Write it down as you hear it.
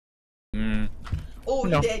Oh,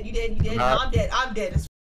 No. you dead, you dead, you dead. Nah. No, I'm dead. I'm dead.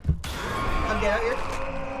 I'm dead out here.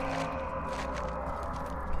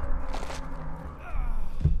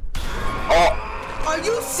 Oh! Are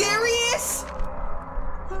you serious?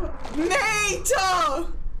 Nate!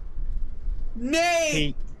 Nate!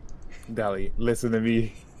 Hey, Dolly, listen to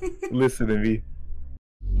me. Listen to me.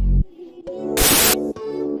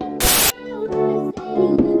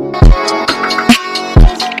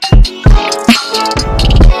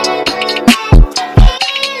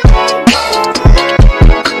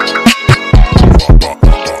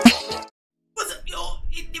 What's up, y'all?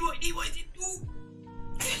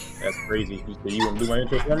 That's crazy. You want to do my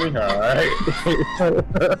intro for me? Alright.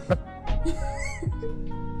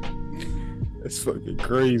 That's fucking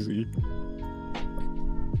crazy.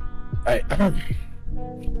 Hey,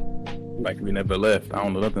 like we never left. I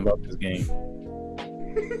don't know nothing about this game.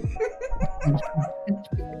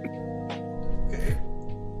 Okay.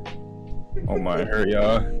 Oh my, hurry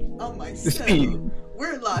y'all. Oh my soul.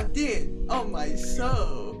 We're locked in. Oh my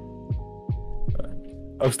soul.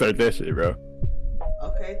 I'll start that shit, bro.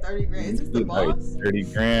 Okay, 30 grand. Is this the boss? 30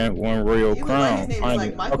 grand, one royal Even crown. like his name is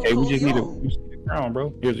like Michael Okay, we just need Corleone. the crown,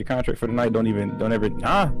 bro. Here's your contract for the night. Don't ever.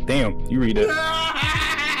 Damn, you read it.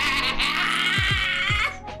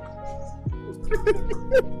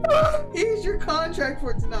 Here's your contract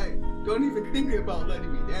for tonight. Don't even think about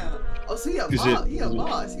letting me down. Oh, so he a This boss. shit- He a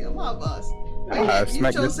boss. He a my boss.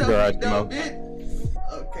 Smack this cigar out your mouth. bitch.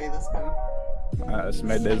 Okay, let's go.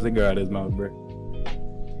 Smack that cigar out his mouth, bro.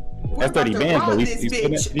 We're That's 30 about to bands, rob though. this You still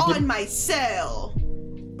bitch got- you on my cell.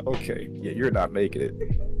 Okay, yeah, you're not making it.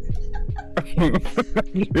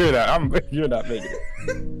 You're not making it.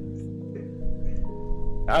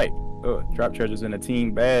 Alright. Oh, drop treasures in a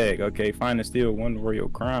team bag. Okay, find and steal one royal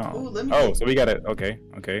crown. Ooh, let me Oh, get- so we got it. Okay.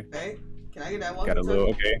 Hey, can I get that one? Got a little,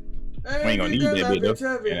 okay. We ain't gonna need that bit though.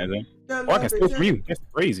 Yeah, oh, I can steal from you. That's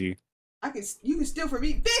crazy. You can steal from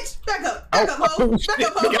me, bitch. Back up, ho. Back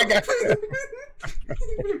up, ho.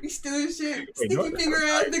 You be stealing shit, sticky no, finger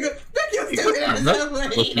ass nigga. Back your stupid ass up,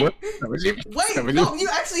 What? Wait, no, you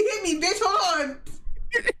actually hit me, bitch. Hold on.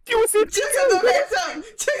 You was in Check your dumb ass out.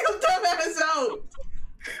 Check your dumb ass out.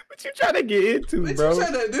 What you trying to get into, What bro? you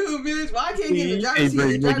trying to do, bitch? Why I can't get the driver's You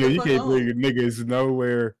seat? can't bring niggas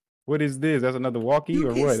nowhere. What is this? That's another walkie You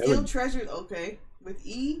or can what? steal treasures, okay? With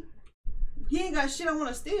E, he ain't got shit I want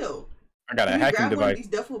to steal. I got a Can you hacking grab one of device. these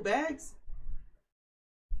duffel bags?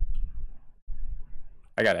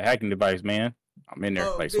 I got a hacking device, man. I'm in there,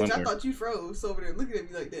 Oh, like bitch, I swimwear. thought you froze over there looking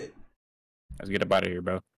at me like that. Let's get up out of here,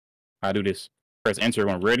 bro. I do this. Press enter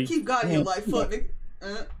when ready. Keep God in your life, fuck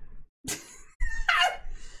nigga.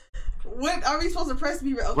 What are we supposed to press to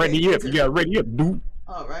be okay, Ready up. enter. You got ready up, dude.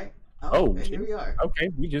 All right. Oh, okay, here we are. Okay,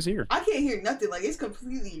 we just here. I can't hear nothing. Like, it's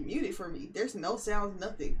completely muted for me. There's no sounds,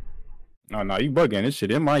 nothing. No, you bugging. This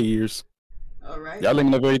shit in my ears. All right. Y'all let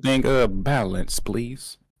me know if everything balance,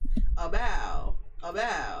 please. About.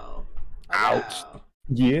 Ouch.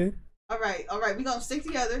 Yeah. All right. We gonna stick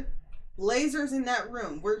together. Lasers in that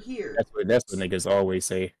room. We're here. That's what niggas always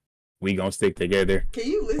say. We gonna stick together. Can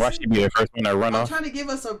you listen? Watch you be the first one to run I'm off. trying to give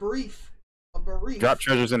us a brief. Drop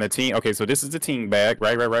treasures in a team. Okay, so this is the team bag.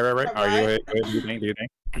 Right. All right, go ahead. Do your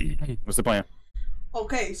thing. What's the plan?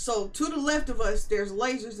 Okay, so to the left of us, there's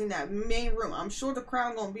lasers in that main room. I'm sure the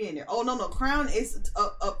crown gonna be in there. Oh no, crown is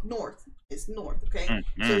up north. It's north. Okay, so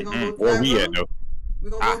we're gonna go to Where that we room. at though? We're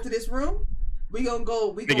gonna go to this room. We gonna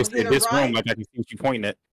Niggas hit said a this right. room like I can see what you pointing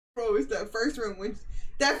at. Bro, it's that first room.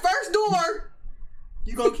 That first door.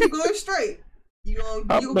 You gonna keep going straight. You gonna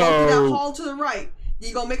go through that hall to the right.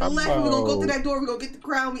 You gonna make a left. And we gonna go through that door. We gonna get the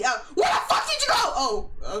crown. We out. Where the fuck did you go? Oh,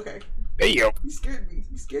 okay. Hey yo, You scared me.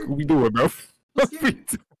 what we doing, bro?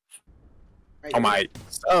 Right Oh my.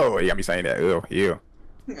 Oh, you got me saying that. Oh, yeah.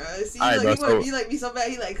 See, All right, look, bro, he like me so bad.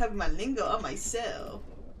 He like covered my lingo on myself.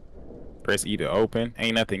 Press E to open.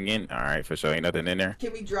 Ain't nothing in. All right, for sure. Ain't nothing in there.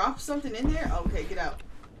 Can we drop something in there? Okay, get out.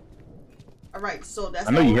 All right, so that's.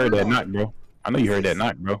 I know you heard that knock. knock, bro. I know you heard that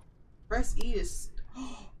knock, bro. Press E to.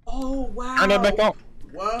 Oh wow. Turn that back on.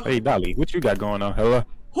 Wow. Hey, Dolly, what you got going on? Hello?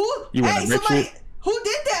 Who? You hey, wanna mix somebody. it? Who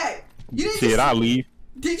did that? You didn't. Shit, I'll leave.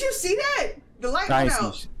 Did you see that? The light I went ain't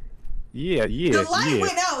out. see Yeah. The light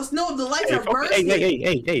went out. No, the lights Hey, are bursting.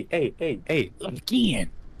 hey, again.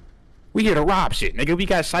 We here to rob shit, nigga. We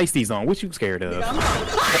got shiesties on. What you scared of? Nigga, I'm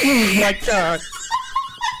Oh my god.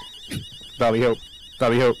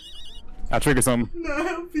 Dolly, help. I triggered something. not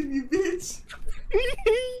helping you, bitch.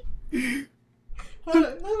 How am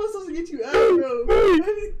I supposed to get you out,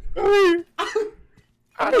 bro?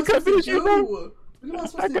 I done cut this shit, bro. What am I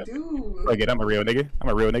supposed to do? Look it, I'm a real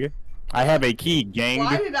nigga. I have a key, gang.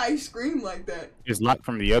 Why did I scream like that? It's locked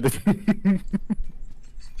from the other.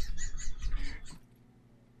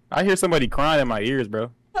 I hear somebody crying in my ears,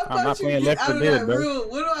 bro. I'm not playing Left 4 Dead, bro. Room.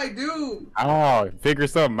 What do I do? Oh, figure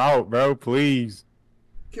something out, bro. Please.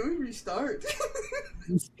 Can we restart?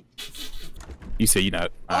 You say you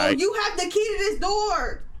not. Oh, right. You have the key to this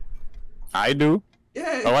door. I do.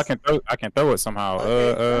 Yes. Oh, I can throw it somehow.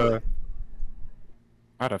 Okay,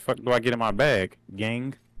 how the fuck do I get in my bag,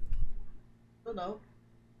 gang? I don't know.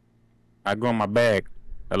 I go in my bag.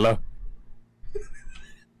 Hello.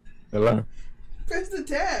 Hello. Press the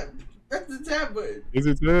tab. Press the tab button. Is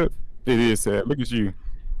it tab? It is tab. Look at you.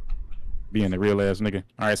 Being a real ass nigga.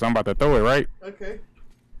 All right, so I'm about to throw it, right? Okay.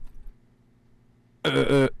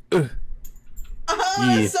 Yeah.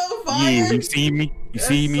 That's so fire. Yeah, you see me? You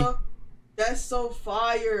see me? That's so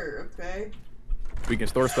fire. Okay. We can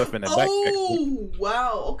store stuff in the backpack. Oh,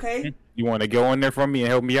 wow. Okay. You want to go in there for me and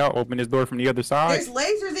help me out? Open this door from the other side? There's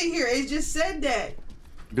lasers in here. It just said that.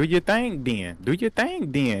 Do your thing, then. Do your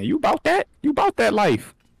thing, then. You about that? You about that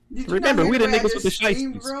life? Remember, we the niggas with the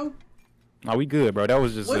shiesties. Bro? No, we good, bro. That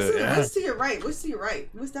was just. What's to your right? What's to your right?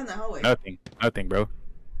 What's down the hallway? Nothing. Nothing, bro.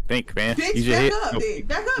 Think, man. Bitch, back up, then.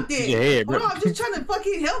 Back up, then. Your head, bro. Hold on, I'm just trying to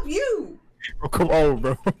fucking help you. Oh, come on,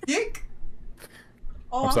 bro. Dick.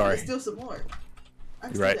 Oh, I'm sorry. Steal some more.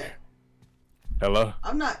 You're right. That. Hello.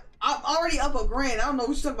 I'm already up $1,000. I don't know what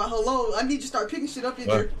you're talking about. Hello. I need to start picking shit up in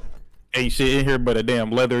there. Ain't shit in here but a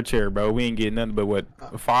damn leather chair, bro. We ain't getting nothing but what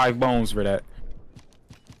 5 bones for that.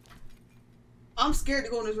 I'm scared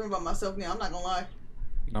to go in this room by myself now. I'm not gonna lie.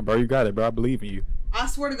 No, bro, you got it, bro. I believe in you. I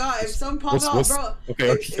swear to God, if something pop out, bro.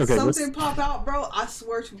 If something pop out, bro, I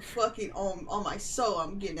swear to fucking on my soul,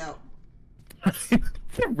 I'm getting out.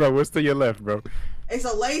 Bro, what's to your left, bro? It's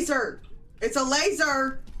a laser. It's a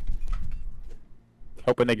laser.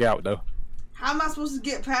 Help a nigga out though. How am I supposed to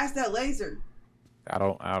get past that laser? I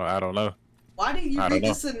don't know. Why didn't you read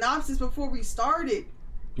the synopsis before we started?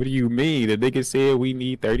 What do you mean? The nigga said we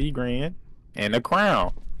need 30 grand and a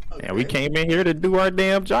crown. Okay. And we came in here to do our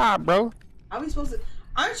damn job, bro. How are we supposed to?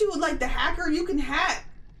 Aren't you like the hacker? You can hack.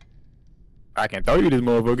 I can throw you this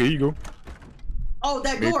motherfucker. Here you go. Oh,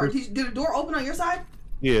 that door. Did the door open on your side?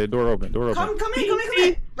 Yeah, door open. Door open. Come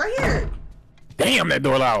in. Right here. Damn, that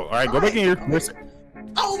door loud. All right, go back in here. Okay.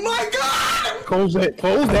 Oh my God! Close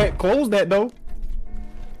that though.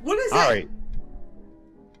 What is that? All right.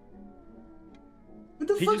 What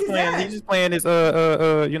the fuck is that? He's just playing his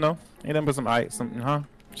you know, and then put some huh?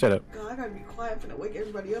 Shut up. God, I gotta be quiet for to wake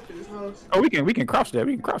everybody up in this house. Oh, we can crouch that.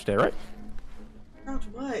 We can crouch that, right? Crouch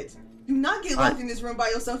what? Do not get locked in this room by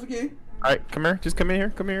yourself again. All right, come here. Just come in here.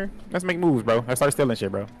 Come here. Let's make moves, bro. Let's start stealing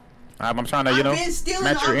shit, bro. I'm trying to, you know,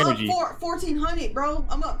 match your energy. I'm up 1,400, bro.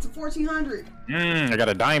 I'm up to 1,400. I got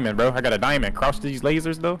a diamond, bro. I got a diamond. Crouch these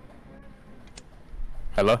lasers, though.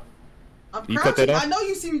 Hello? I'm crouching. Cut that off? I know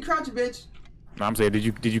you see me crouching, bitch. No, I'm saying, did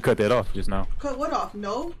you cut that off just now? Cut what off?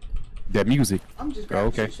 No. That music. I'm just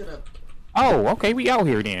grabbing shit. Shut up. Oh, okay. We out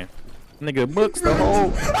here then. Nigga, books the whole.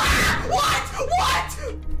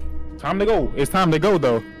 What? Time to go. It's time to go,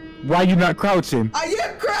 though. Why you not crouching? I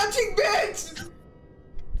am crouching, bitch.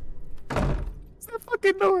 It's that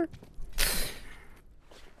fucking door.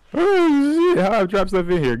 Oh shit! How I drop stuff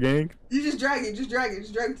in here, gang? You just drag it. Just drag it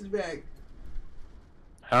to the bag.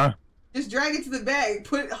 Huh? Just drag it to the bag.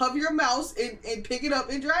 Hover your mouse and pick it up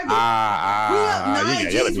and drag it. We up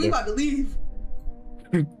 9 G's. We about to leave.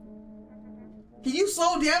 Can you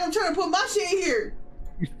slow down? I'm trying to put my shit in here.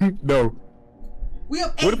 No. We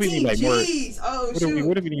up 18 G's. Oh shoot.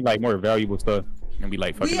 What if we need like more valuable stuff and be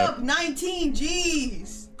like fucking up? We up 19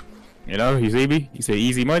 G's. You know, you see me? You say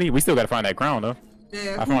easy money. We still gotta find that crown though.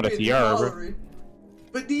 Yeah, I found a tiara, bro.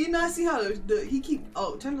 But do you not see how he keep?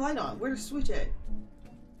 Oh, turn the light on. Where's the switch at?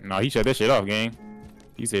 No, he shut that shit off, gang.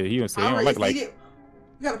 He said he don't like. You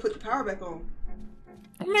gotta put the power back on.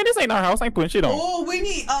 Man, this ain't our house. I ain't putting shit on. Oh, we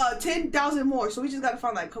need 10,000 more. So we just gotta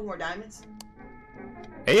find like a couple more diamonds.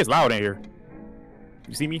 Hey, it's loud in here.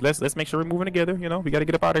 You see me? Let's make sure we're moving together. You know, we gotta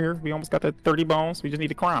get up out of here. We almost got that 30 bones. We just need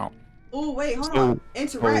the crown. Oh wait, hold on.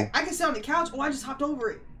 Interact. I can sit on the couch. Oh, I just hopped over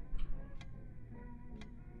it.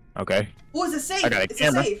 Okay. Oh, it's a safe. I got a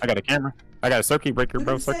camera. I got a camera. I got a circuit breaker,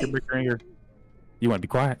 bro. Circuit breaker in here. You want to be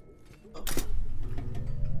quiet? Oh.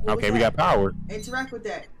 Okay, we got power. Interact with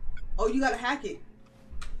that. Oh, you gotta hack it.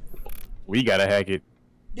 We gotta hack it.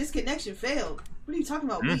 This connection failed. What are you talking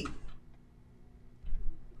about? We.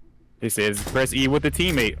 It says press E with the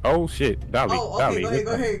teammate. Oh shit, Dolly. Oh, okay. Dolly.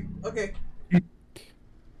 Go ahead. Okay.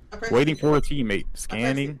 Waiting for a teammate.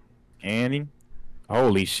 Scanning.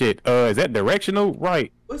 Holy shit. Is that directional?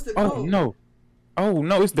 Right. What's the code? Oh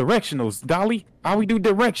no, it's directionals. Dolly, how we do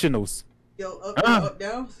directionals? Yo, up,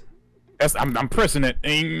 down. I'm pressing it.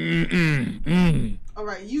 All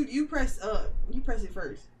right, you press it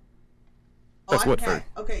first. Press what first?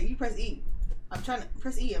 Okay, you press E. I'm trying to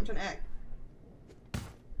press E. I'm trying to act.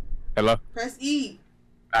 Hello? Press E.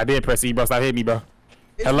 I did press E, bro. Stop hitting me, bro.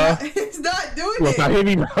 It's Hello? Not, it's not doing You it. stop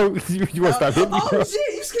hitting me, bro. You want to stop hitting me, bro. Oh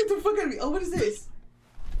shit! You scared the fuck out of me. Oh, what is this?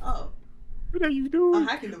 Oh. What are you doing? A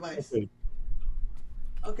hacking device. Okay.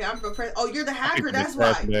 Okay, I'm gonna press. Oh, you're the hacker. That's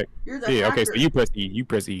why. Back. You're the yeah, hacker. okay, so you press E. You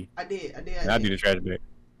press E. I did. I'll do the trash bag.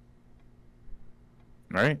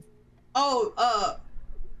 Alright. Oh, I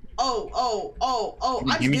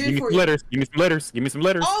Give just me did it for some you. letters. Give me some letters. Give me some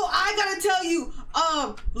letters. Oh, I gotta tell you.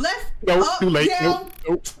 Left, Nope, up, too late. down.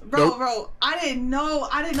 Nope. Bro, I didn't know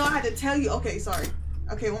I had to tell you. Okay, sorry.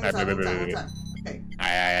 Okay, one more time. Okay.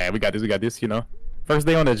 Alright, we got this, you know. First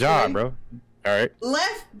day on the job, bro. Alright.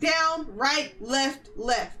 Left, down, right, left.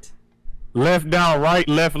 Left, down, right,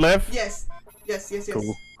 left. Yes.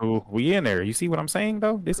 Cool. We in there. You see what I'm saying,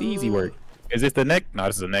 though? This easy work. Is this the neck? No,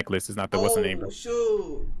 this is a necklace. It's not the what's the name, bro?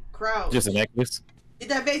 Shoot. Crouch. Just a necklace. Get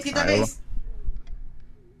that base.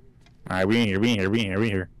 Alright, we in here.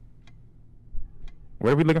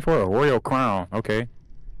 What are we looking for? A royal crown. Okay.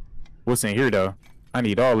 What's in here, though? I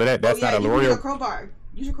need all of that. That's not a royal. Use your crowbar.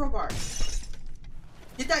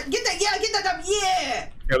 Get that. Yeah.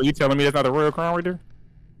 You telling me that's not a royal crown right there?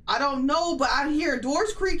 I don't know, but I hear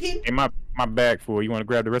doors creaking. Hey, my bag full. You want to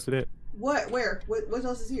grab the rest of that? What? Where? What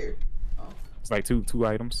else is here? Oh. It's like two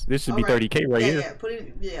items. This should be 30K right here. Yeah, put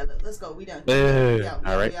it. Yeah, let's go. We done.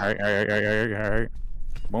 All right.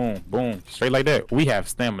 Boom. Straight like that. We have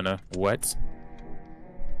stamina. What?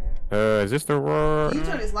 Is this the roar? Can you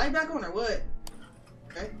turn this light back on or what?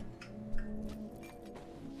 Okay.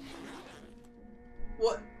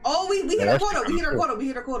 What? Oh, we hit our quota. We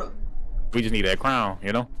hit our quota. We just need that crown,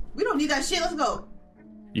 you know? We don't need that shit. Let's go.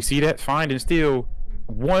 You see that? Find and steal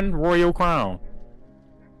one royal crown.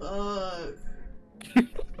 Don't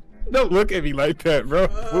look at me like that, bro.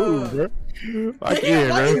 Move, bro. I can't,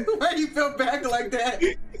 bro. Why do you feel back like that?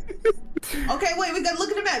 Okay, wait. We gotta look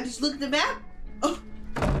at the map. Just look at the map. Oh,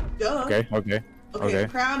 duh. Okay. The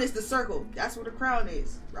crown is the circle. That's where the crown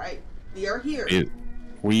is, right? We are here.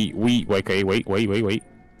 Wait.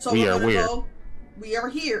 So we are where? We are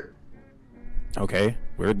here. Okay,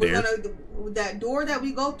 we're there. That door that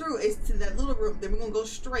we go through is to that little room. Then we're gonna go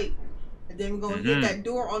straight, and then we're gonna hit that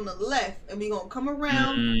door on the left, and we're gonna come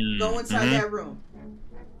around, go inside that room.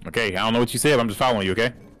 Okay, I don't know what you said. But I'm just following you.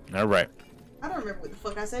 Okay. All right. I don't remember what the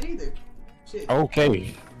fuck I said either. Shit.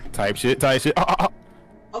 Okay. Type shit.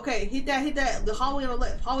 Okay, hit that. The hallway on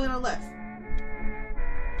the left.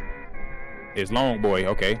 It's long, boy.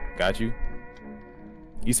 Okay, got you.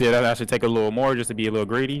 You said that I should take a little more just to be a little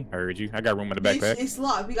greedy. I heard you. I got room in the backpack. It's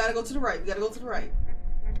locked. We gotta go to the right.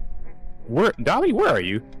 Where, Dolly? Where are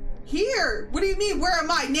you? Here. What do you mean? Where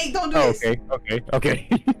am I? Nate, don't do this. Okay.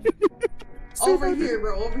 Over here,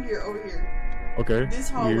 bro. Over here. Okay. This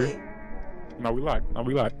hallway. Here. No, we locked.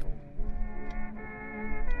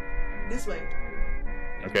 This way.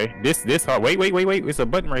 Okay. This hard. Wait. It's a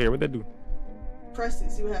button right here. What that do? Press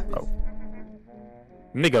it. See what happens. Oh.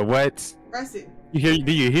 Nigga, what? Press it. Do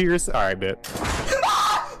you hear us? All right, bet.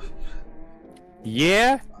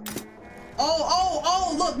 Yeah.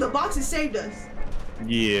 Oh! Look, the boxes saved us.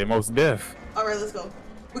 Yeah, most def. All right, let's go.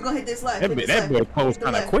 We're gonna hit this left. That boy closed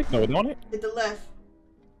kind of quick though, don't it? Hit the left.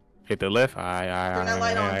 Hit the left. Turn that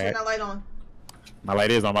light on. My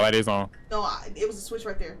light is on. No, it was a switch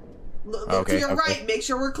right there. Look to your right. Make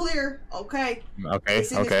sure we're clear. Okay.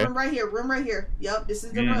 This room right here. Yep, this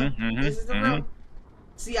is the room. This is the room.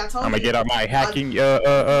 See, I told you. I'm gonna get out my hacking.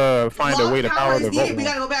 Find a way to power the vote. We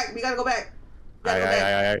gotta go back.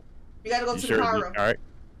 Alright. We gotta go to the power room. Alright.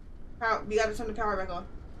 We gotta turn the power back on.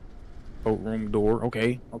 Vote room door.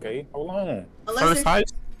 Okay. Hold on. Unless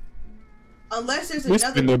there's it's another.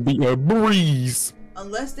 It's gonna be a breeze.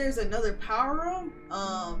 Unless there's another power room,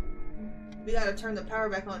 we gotta turn the power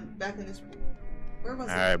back on. Back in this room. Where was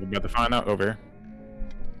it? Alright, we're about to find out over here.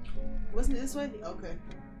 Wasn't it this way? Okay.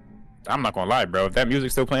 I'm not gonna lie, bro. If that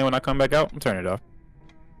music's still playing when I come back out, I'm turning it off.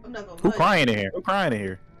 I'm not gonna. Who crying in here?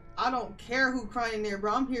 I don't care who crying in there,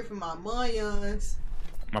 bro. I'm here for my millions.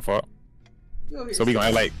 My fault. So we gonna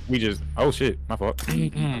act like we just. Oh shit, my fault.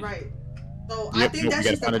 Right. So I think that's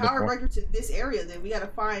just the power breaker to this area. Then we gotta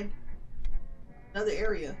find another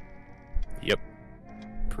area. Yep.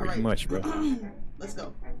 Pretty much, bro. Let's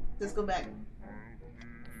go. Let's go back.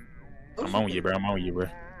 I'm on you, bro.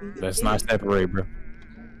 Let's not separate, bro.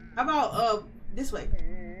 How about this way?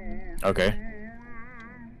 Okay.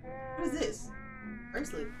 What is this?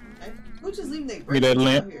 Bracelet. Okay. We'll just leave that bracelet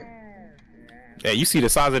lamp here. Yeah, you see the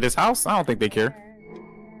size of this house? I don't think they care.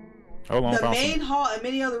 Hold on, The main hall and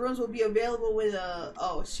many other rooms will be available with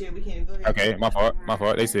oh shit, we can't even go here. Okay, my fault. My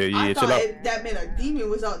fault. They said, yeah, chill out. That meant a demon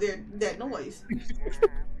was out there. That noise.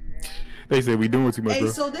 They said we doing too much, Hey, bro.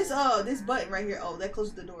 so this button right here. Oh, that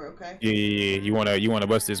closes the door. Okay. Yeah. You wanna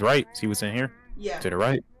bust this right? See what's in here? Yeah. To the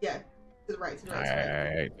right. Yeah. To the right. To the right.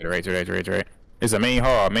 Alright. To the right. It's a main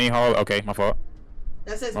hall. Main hall. Okay, my fault.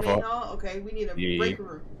 That says My main fault. hall. Okay, we need a breaker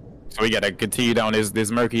room. So we gotta continue down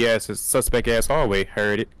this murky ass, suspect ass hallway.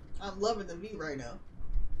 Heard it. I'm loving the view right now.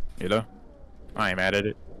 You know, I ain't mad at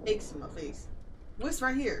it. Aches in my face. What's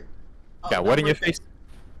right here? Oh, Got what in your face?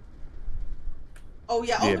 Oh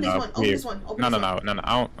yeah, open this one. Open this one. No.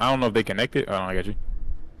 I don't know if they connected. Oh, I got you.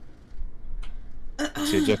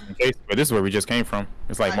 Shit, just in case. But this is where we just came from.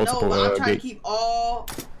 It's like multiple. I know, but I'm trying to keep all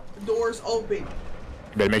doors open.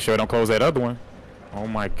 You better make sure I don't close that other one. Oh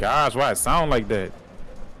my gosh, why it sound like that?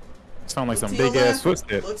 It sound like some big ass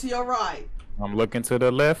footsteps. Look to your right. I'm looking to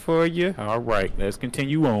the left for you. All right, let's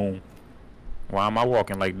continue on. Why am I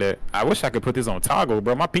walking like that? I wish I could put this on toggle,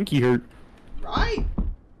 bro. My pinky hurt. Right.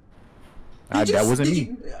 That wasn't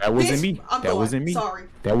me. That wasn't me. That wasn't me. Sorry.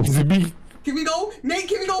 That wasn't me. Can we go? Nate,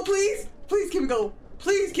 can we go, please? Please, can we go?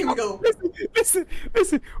 Please, can we go? Listen.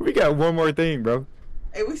 We got one more thing, bro.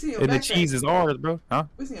 Hey, we see your and backpack. the cheese is ours, bro. Huh?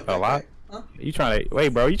 We see your A lot? Huh? You trying to... Wait,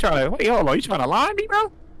 bro. Wait, hold on. You trying to lie me,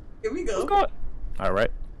 bro? Here we go. Let's go. All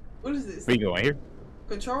right. What is this? We going here?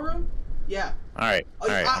 Control room? Yeah. All right. Oh,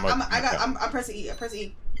 all right. I'm pressing E. I press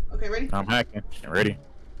E. Okay, ready? I'm hacking. Ready?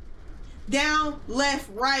 Down, left,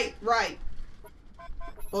 right.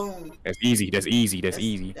 Boom. That's easy. That's easy. That's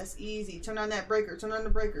easy. Turn on that breaker. Turn on the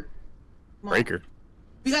breaker. Breaker.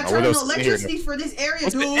 We gotta turn on electricity for this area,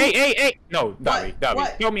 dude. Hey. No, Dobby.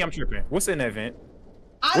 What? Tell me I'm tripping. What's in that vent?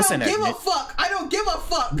 I don't give a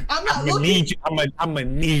fuck. I'm not looking. I'm gonna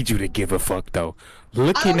need you to give a fuck, though.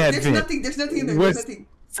 Look in that vent. There's nothing in there. There's nothing.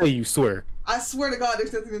 Say you swear. I swear to God,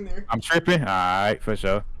 there's nothing in there. I'm tripping? Alright, for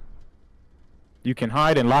sure. You can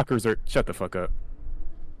hide in lockers or... Shut the fuck up.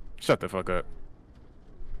 Shut the fuck up.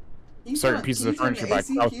 Certain pieces of furniture by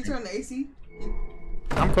Can you turn the AC?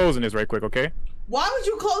 I'm closing this right quick, okay? Why would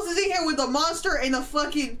you close this in here with a monster and a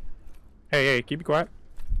fucking... Hey, keep it quiet.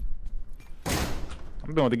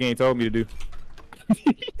 I'm doing what the game told me to do.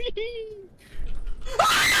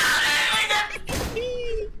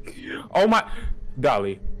 Oh my...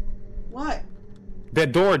 Dolly. What?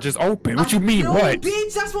 That door just opened. What you mean, what?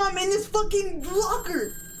 Bitch, that's why I'm in this fucking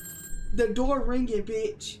locker. The door ringing,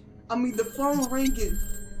 bitch. I mean, the phone ringing.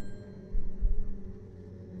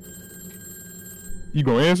 You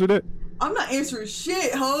gonna answer that? I'm not answering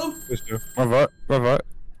shit, ho. My fault.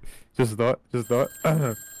 Just thought.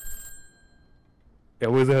 Yeah,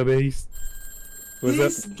 what's up, Ace? What's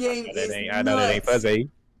this up? game is I know that ain't fuzzy.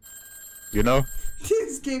 You know?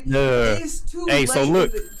 This game is too late. Hey, so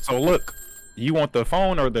look. You want the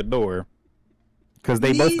phone or the door? Because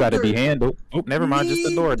they both got to be handled. Oh, never mind, just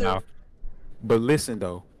the door now. But listen,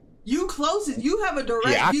 though. You close it. You have a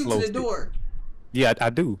direct view to the door. Yeah,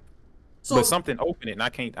 I do. So, but something opened it, and I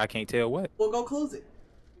can't tell what. Well, go close it.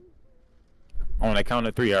 On the count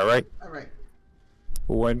of 3, all right? All right.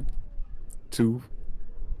 1, 2,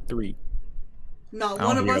 3. No,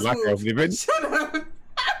 one of us moved. Shut up.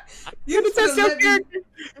 You should have let me.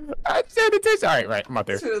 I said to touch. All right, I'm out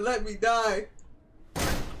there. Should have let me die.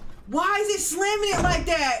 Why is it slamming it like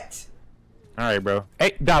that? All right, bro.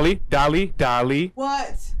 Hey, Dolly.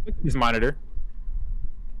 What? Look at this monitor.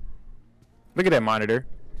 Look at that monitor.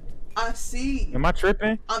 I see. Am I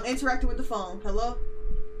tripping? I'm interacting with the phone. Hello?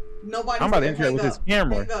 Nobody's I'm about to interact with this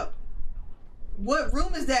camera. Hang up. What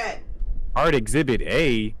room is that? Art Exhibit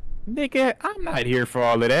A. Nigga, I'm not here for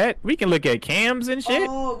all of that. We can look at cams and shit.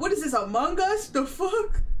 Oh, what is this, Among Us? The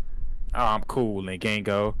fuck? Oh, I'm cool, Link. Ain't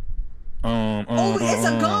go. Oh, it's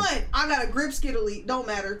a gun. I got a grip skittle. Don't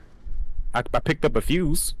matter. I picked up a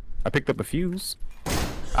fuse. I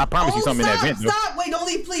promise you something in that vent. Stop! Wait, don't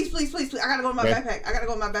leave, please. I gotta go in my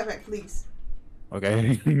backpack. Please.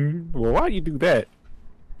 Okay. Well, why do you do that?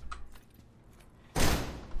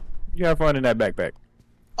 You have fun in that backpack.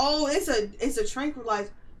 Oh, it's a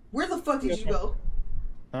tranquilizer. Where the fuck did you go?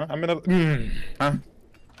 Huh? I'm in a. Huh?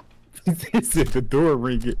 He said the door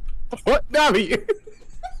ringing. What, Dolly?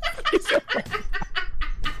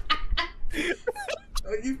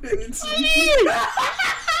 Oh, you finished. It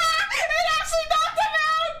actually knocked him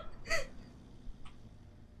out.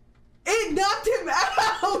 It knocked him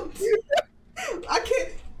out. I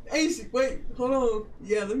can't. Hey, wait, hold on.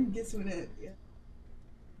 Yeah, let me get some of that. Yeah.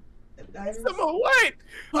 Some of what?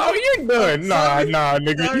 Oh, you're done. Nah,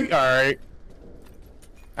 nigga. Alright.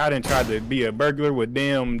 I done tried to be a burglar with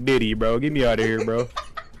damn Diddy, bro. Get me out of here, bro.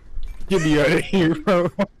 Get me out of here,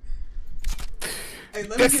 bro. Hey,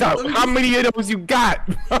 How many of those you got?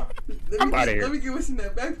 I'm out of here. Let me get what's in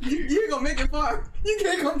that back. You ain't gonna make it far. You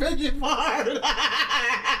can't gonna make it far.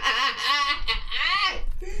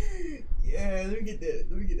 Yeah, let me get that.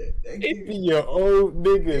 Thank you. It be your old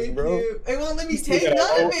niggas, bro. It won't let me take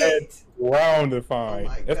none of it. Round to find.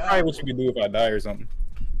 Oh That's probably what you can do if I die or something.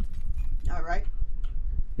 All right.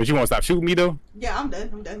 But you won't stop shooting me though? Yeah, I'm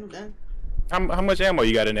done. How much ammo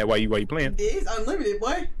you got in there while you playing? It's unlimited,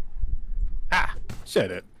 boy. Ah,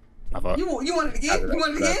 shut up. You want it again? You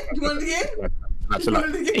want it again?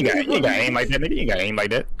 You ain't got aim like that, nigga. You ain't got aim like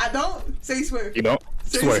that. I don't. Say you swear. You don't?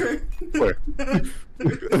 Swear.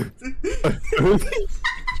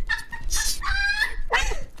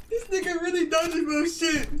 This nigga really dodging little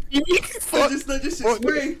shit. Let this shit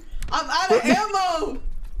spring. I'm out of ammo.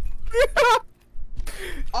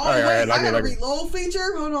 Wait, I got a reload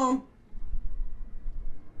feature? Hold on.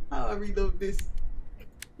 How do I reload this?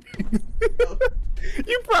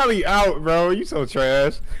 You probably out, bro. You so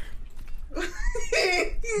trash.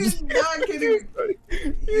 He's not kidding.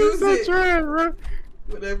 You so trash, bro.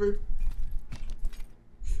 Whatever.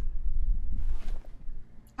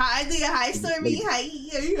 Hi, Leah. Hi, Stormy. Hi.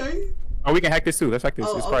 Oh, we can hack this too. Let's hack this.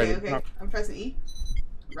 Oh, okay. I'm pressing E.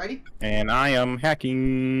 Ready? And I am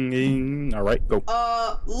hacking. All right, go.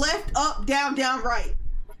 Left, up, down, right.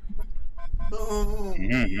 Boom.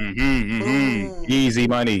 Boom. Easy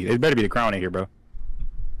money. It better be the crown in here, bro.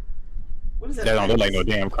 What is that? That don't look like no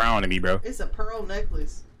damn crown to me, bro. It's a pearl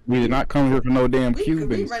necklace. We did not come here for no damn We Cubans.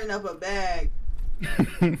 could be running up a bag.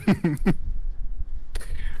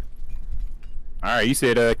 Alright, you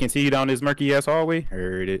said continue down this murky ass hallway?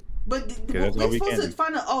 Heard it. But we're supposed to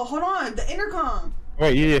find a hold on, the intercom.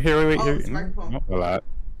 Wait, yeah, here. It's microphone. A lot.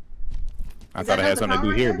 I thought I had something to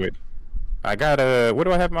do here, but I got a what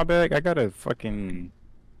do I have in my bag? I got a fucking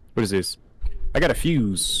what is this? I got a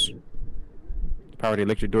fuse. Power the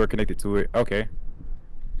electric door connected to it. Okay.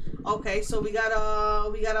 Okay, so we got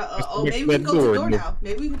oh, maybe we can go to the door now.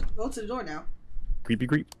 Maybe we can go to the door now. Creepy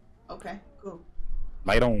creep. Okay, cool.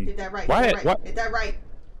 Light on. Hit that right. What? Hit that right.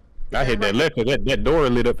 I hit that left, that door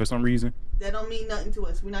lit up for some reason. That don't mean nothing to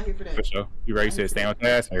us. We're not here for that. For sure. You already said stay on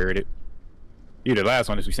task. I heard it. You the last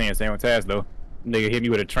one that we saying stay on task though. Nigga hit me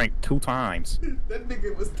with a trank 2 times. That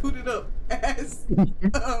nigga was tooted up ass.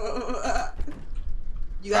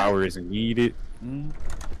 Power is needed.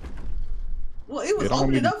 Well, it was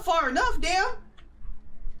opening up far enough, damn.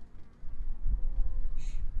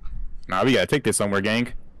 Nah, we gotta take this somewhere,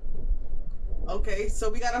 gang. Okay, so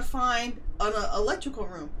we gotta find an electrical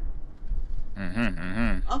room.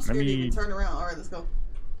 I'm scared to even turn around. All right, let's go.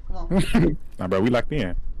 Come on. Nah, bro, we locked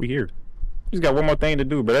in. We here. We just got one more thing to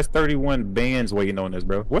do, but that's 31 bands waiting on us,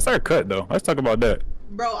 bro. What's our cut, though? Let's talk about that.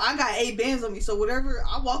 Bro, I got 8 bands on me, so whatever,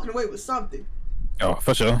 I'm walking away with something. Oh,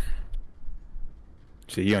 for sure.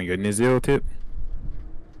 Shit, you on your Nizil tip?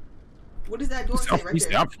 What does that door say right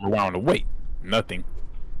there? I'm from around the way. Nothing.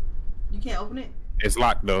 You can't open it? It's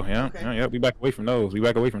locked, though. Yeah, okay. Yeah, we back away from those.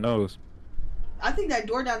 I think that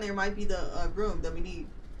door down there might be the room that we need.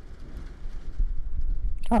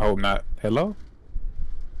 I hope not. Hello?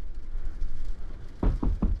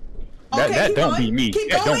 Okay, that don't be me.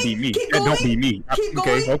 That don't be me. That don't be me. Keep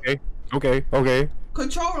going. Okay.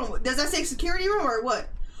 Control room. Does that say security room or what?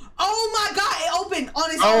 Oh my god, it opened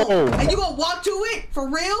on its own. And you gonna walk to it? For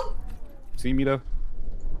real? See me though?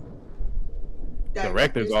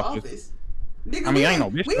 Director's office. Nigga, I mean, I ain't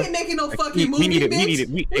no bitch. We ain't making no fucking movie, bitch.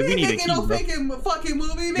 We ain't making no fucking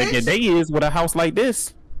movie, bitch. Nigga, they is with a house like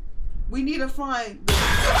this. We need to find.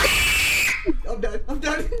 I'm done.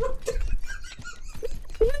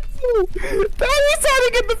 It's time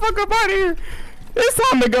to get the fuck up out of here. It's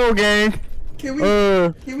time to go, gang. Can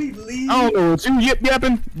we leave? I don't know what you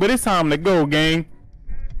yip-yapping, but it's time to go, gang.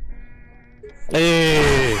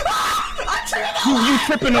 Hey. You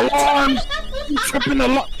tripping alarms. You tripping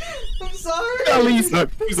alarms. I'm sorry. Oh, you suck,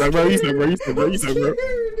 bro.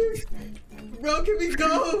 Bro, can we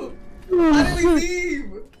go? How did we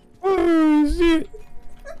leave? Oh, shit.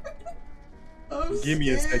 I'm Give me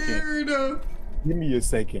a second. Give me a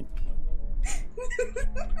second.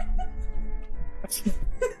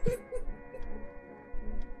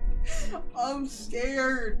 I'm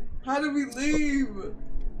scared. How do we leave?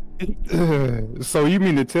 So you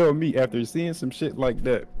mean to tell me after seeing some shit like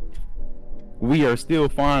that, we are still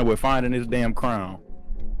fine with finding this damn crown?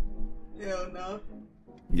 Hell no.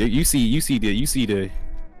 You see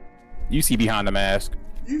behind the mask.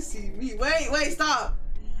 You see me. Wait, stop.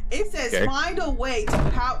 It says find a way to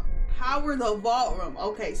power the vault room.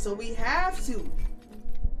 Okay, so we have to.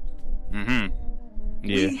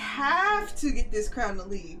 Yeah. We have to get this crown to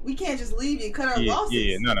leave. We can't just leave and cut our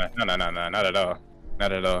losses. No, not at all.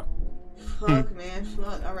 Not at all. Fuck, man.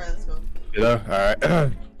 Fuck. All right, let's go. Yeah. All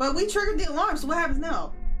right. But we triggered the alarm, so what happens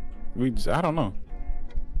now? I don't know.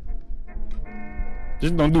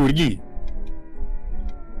 Just don't do it again.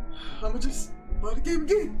 I'ma just buy the game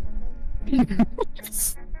again.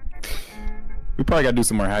 We probably gotta do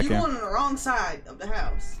some more hacking. You're going on the wrong side of the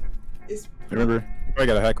house. It's. Remember, we probably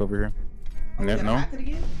got a hack over here. Are we gonna No. hack it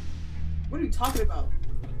again? What are you talking about?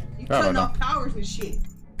 You cutting off powers and shit.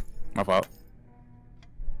 My fault.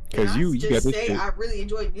 Cause you got this shit. I really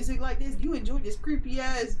enjoy music like this. You enjoy this creepy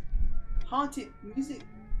ass haunted music.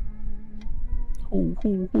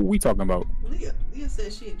 Who we talking about? Leah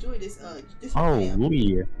said she enjoyed this. Oh, jam.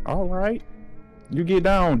 Leah. All right. You get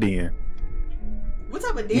down then. What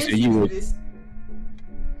type of dance you do this?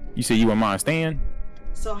 You said you wouldn't mind staying?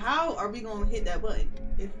 So how are we gonna hit that button?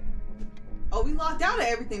 Oh, we locked out of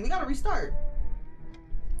everything. We gotta restart.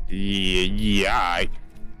 Yeah, alright.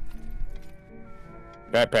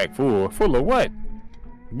 Backpack full of what?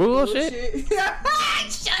 Bullshit? Shut up!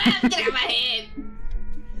 Get out of my head!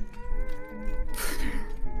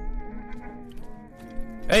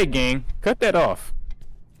 Hey, gang, cut that off.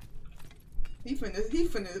 He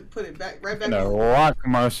finna put it right back No, on. rock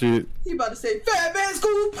my shit. He about to say, Fat Man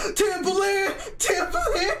School, Timberland.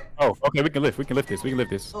 Oh, okay, we can lift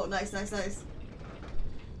this. Oh, nice.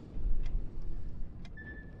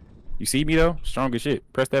 You see me though? Strong as shit.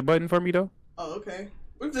 Press that button for me though. Oh, okay.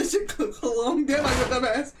 What if this shit click along down like a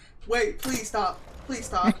dumbass? Wait, please stop. Please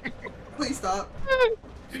stop.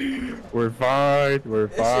 We're fine. That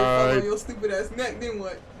shit fell on your stupid ass neck, then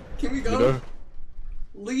what? Can we go? You know?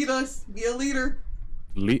 Lead us. Be a leader.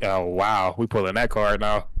 Oh, wow. We pulling that card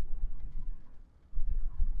now.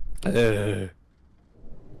 You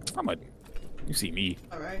see me.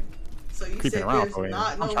 Alright. So you Creeping said around there's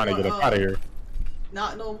not I'm no trying more, to get up out of here.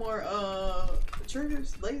 Not no more,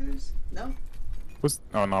 triggers, lasers? No?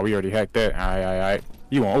 Oh, no, we already hacked that. Alright.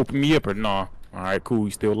 You want to open me up or no? Alright, cool.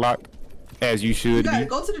 You still locked? As you should You gotta be.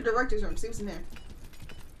 go to the director's room. See what's in there.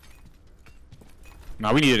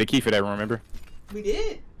 No, we needed a key for that, remember? We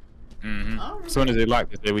did? As soon as it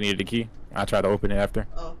locked, they said we needed a key. I tried to open it after.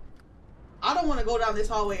 Oh. I don't want to go down this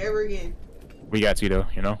hallway ever again. We got you, though,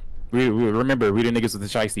 you know? We remember, we the niggas with the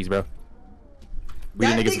shiesties, bro.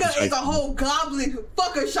 That nigga is a whole goblin.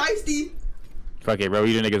 Fuck a shiesty. Fuck it, bro.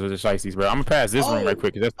 We the niggas with the shiesties, bro. I'm gonna pass this room right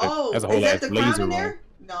quick, cause that's a whole ass laser room.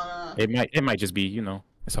 No. It might just be, you know,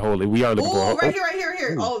 it's a whole. We are looking for. Oh, right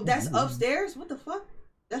here. Oh, that's upstairs. What the fuck?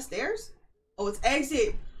 That's stairs. Oh, it's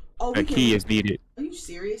exit. Oh, a key is needed. Are you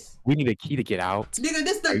serious? We need a key to get out. Nigga,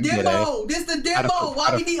 this the demo. This the demo.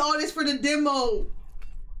 Why we need all this for the demo?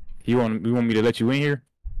 You want me to let you in here,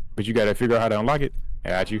 but you gotta figure out how to unlock it. I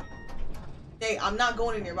got you. Hey, I'm not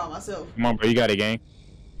going in there by myself. Come on, bro. You got it, gang.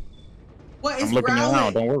 What is I'm looking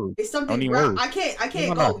around. Don't worry. It's something. Don't even worry. I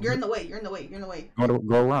can't go. You're in the way.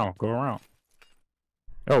 Go around.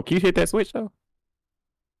 Oh, can you hit that switch though?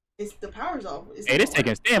 It's the power's off. Hey, this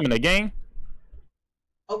taking stamina, gang.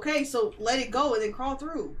 Okay, so let it go and then crawl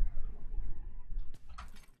through.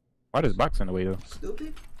 Why this box in the way though?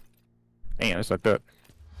 Stupid. Damn, it's like that.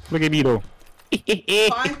 Look at me though.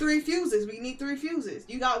 Find 3 fuses. We need 3 fuses.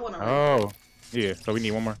 You got one already. Oh, yeah. So we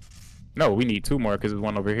need one more. No, we need 2 more because there's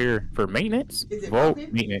one over here for maintenance. Is it Vault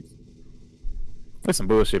broken? maintenance. That's some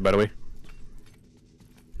bullshit, by the way.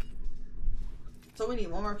 So we need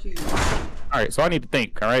 1 more fuse. All right, so I need to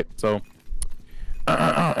think. All right, so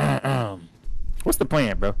what's the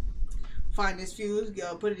plan, bro? Find this fuse.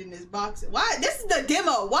 Go put it in this box. Why? This is the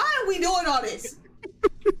demo. Why are we doing all this?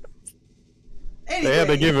 Anyway, They had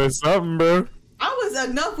to give us something, bro. I was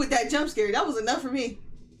enough with that jump scare. That was enough for me.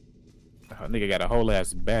 Oh, nigga got a whole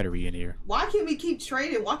ass battery in here. Why can't we keep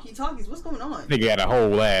trading walkie-talkies? What's going on? Nigga got a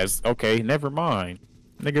whole ass. Okay, never mind.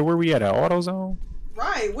 Nigga, where we at? At AutoZone?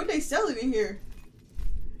 Right. What they selling in here?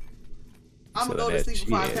 I'm gonna go to sleep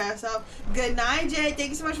before I pass out. Good night, Jay. Thank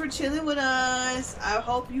you so much for chilling with us. I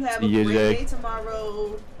hope you have a great day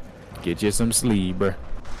tomorrow. Get you some sleep, bro.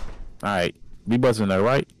 Alright. We busting that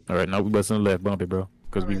right? Alright, no, we busting the left. Bump it, bro.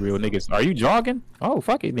 Because we real niggas. Are you jogging? Oh,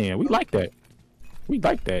 fuck it, then. We like that. We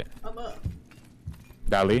like that. I'm up.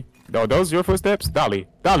 Dolly. Oh, those your footsteps? Dolly.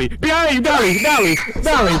 Behind you, Dolly.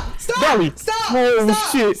 Stop! Oh,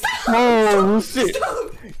 shit. Oh, shit.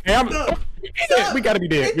 Stop! Hey, Stop! we gotta be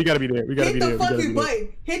there. Hit the fucking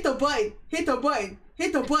button. Hit the button.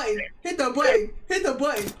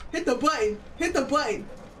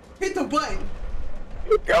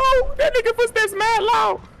 Go! That nigga footsteps mad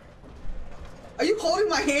loud. Are you holding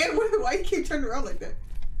my hand? Why you keep turning around like that?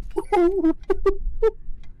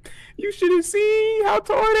 You should have seen how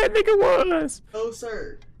tall that nigga was. Oh,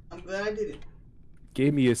 sir. I'm glad I did it.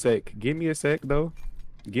 Give me a sec, though.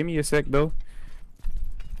 Give me a sec though.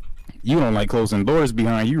 You don't like closing doors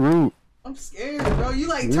behind you, rude. I'm scared, bro. You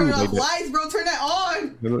like turn off lights, bro. Turn that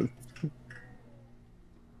on.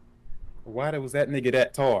 Why was that nigga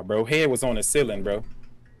that tall, bro? Head was on the ceiling, bro.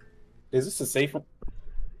 Is this a safe room?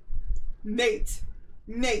 Nate.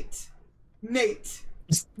 Nate. Nate.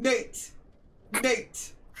 Nate.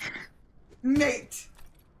 Nate. Nate.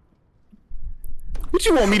 What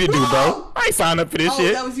you want me to do, bro? I ain't signed up for this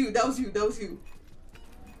shit. That was you. That was you. That was you.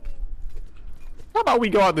 How about we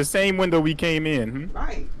go out the same window we came in? Hmm?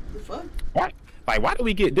 Right. The fuck? Why? Like, why do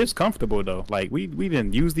we get this comfortable though? Like, we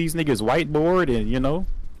didn't use these niggas' whiteboard and, you know,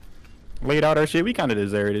 laid out our shit. We kind of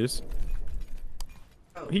deserve this.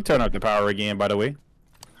 Oh. He turned off the power again, by the way.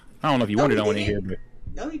 I don't know if you wanted on in here, but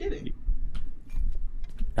no, he didn't.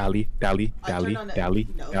 Dally. Why you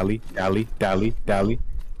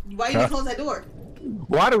didn't close that door?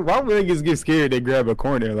 Why niggas get scared? They grab a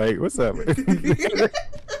corner. Like, what's up? Why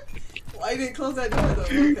you didn't close that door though?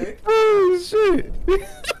 Okay. Oh shit!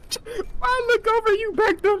 I look over, you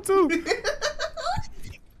backed up too.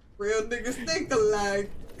 Real niggas think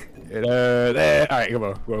alike. All right, come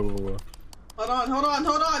on. Whoa. Hold on.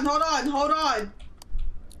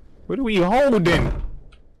 What are we holding?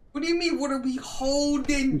 What do you mean? What are we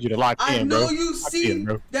holding? You to lock in, know bro. You see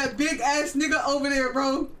that big ass nigga over there,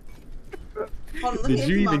 bro. Hold on, let me Did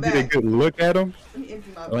you even get a good look at him? Let me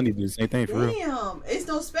empty my bag. I need to do the same thing for real. Damn, it's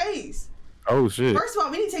no space. Oh shit. First of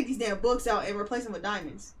all, we need to take these damn books out and replace them with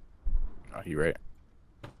diamonds. Oh, you right.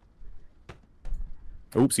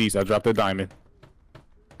 Oopsies, I dropped a diamond.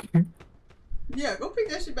 Yeah, go pick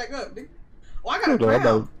that shit back up, nigga. Oh, I got a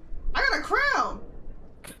crown. I got a crown.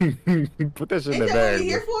 Put that shit in the bag. Ain't that what you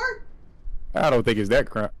here for? I don't think it's that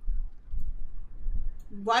crown.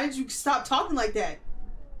 Why did you stop talking like that?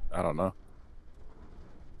 I don't know.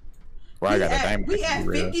 Well, I got a diamond. We at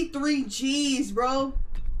 53 G's, bro.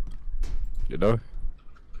 You know?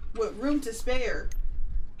 With room to spare.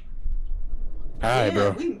 Alright,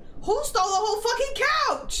 bro. Who stole the whole fucking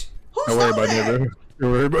couch? Who Don't stole worry about that, bro.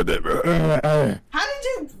 Don't worry about that, bro. How did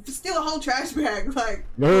you steal a whole trash bag? Like,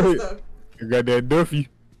 stuff? You got that Duffy.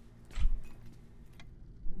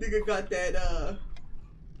 Nigga got that,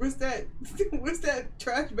 what's that? What's that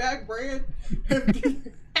trash bag brand?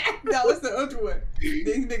 That was the other one.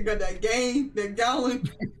 This nigga got that game, that gallon.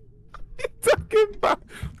 Talking about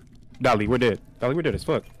Dolly, we're dead. Dolly, we're dead as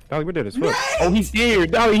fuck. Dolly, we're dead as fuck. Oh, he's here.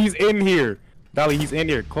 Dolly, he's in here. Dolly, he's in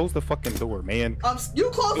here. Close the fucking door, man. You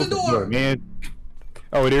close the door, man.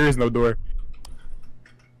 Oh, there is no door.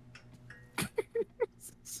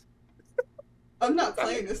 I'm not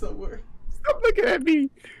playing this no more. Stop looking at me.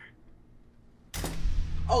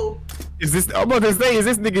 Oh. Is this? I'm about to say, is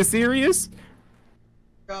this nigga serious?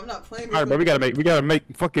 Bro, I'm not playing this. Alright, bro, we gotta make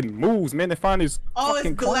fucking moves, man, to find this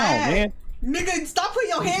fucking clown, man. Nigga, stop putting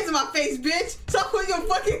your hands in my face, bitch! Stop putting your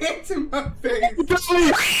fucking hands in my face!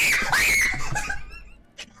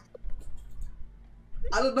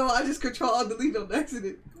 I don't know, I just Control-Alt-Delete on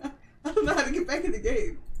accident. I don't know how to get back in the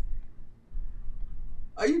game.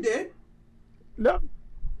 Are you dead? No.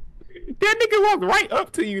 That nigga walked right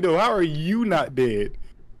up to you, though. How are you not dead?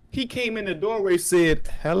 He came in the doorway, said,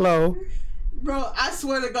 hello. Bro, I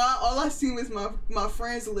swear to God, all I seen was my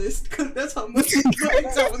friends list, because that's how much I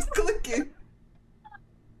was clicking.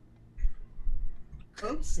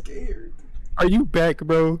 I'm scared. Are you back,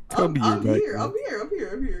 bro? Tell me you're back. I'm here.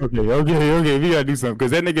 Okay, we gotta do something.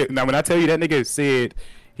 Because that nigga, now when I tell you that nigga said,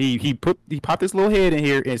 he popped his little head in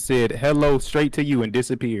here and said, hello, straight to you and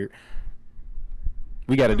disappeared.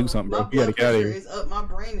 We gotta do something, bro. We gotta get out of here. Is up. My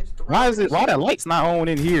brain is why the lights not on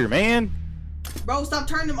in here, man? Bro, stop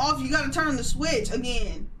turning them off. You gotta turn on the switch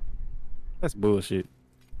again. That's bullshit.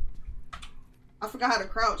 I forgot how to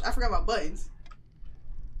crouch. I forgot my buttons.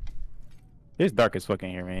 It's dark as fuck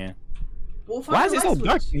in here, man. Well, why is it so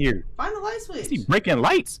dark in here? Find the light switch. Is he breaking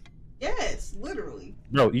lights? Yes, literally.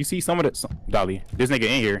 Bro, you see some of the... Dolly, this nigga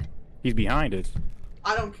in here. He's behind us.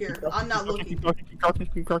 I don't care. I'm not looking. Keep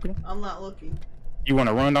talking. I'm not looking. You want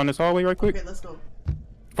to run down this hallway right quick? Okay, let's go.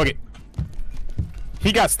 Fuck it.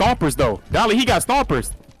 He got stompers, though. Dolly, he got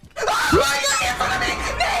stompers.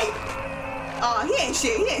 Oh, he ain't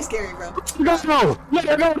shit. He ain't scary, bro. No.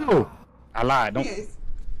 I lied. Don't.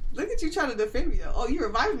 Look at you trying to defend me, though. Oh, you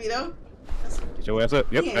revived me, though. Get your ass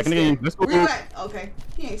up. Yep, I can hear you. Let's go. Where you at? Okay.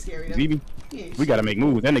 He ain't scary, though. We gotta make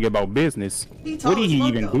moves. That nigga about business. What did he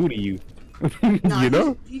even do to you? Nah, you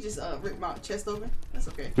know? He just ripped my chest open. That's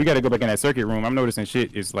okay. We gotta go back in that circuit room. I'm noticing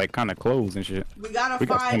shit is like kind of closed and shit. We gotta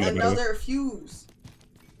find another fuse.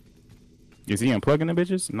 Is he unplugging the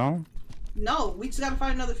bitches? No. No, we just gotta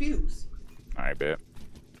find another fuse. Alright, bet.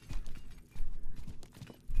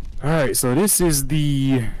 All right, so this is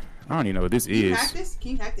the. I don't even know what this Can you is. hack this?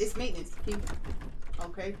 Can you hack this? It's maintenance. Can you...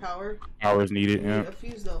 Okay, power. Power is needed. Yeah. A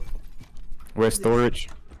fuse though. Where's storage?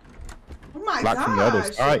 Oh my Locked from the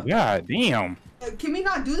others. All right, god damn. Can we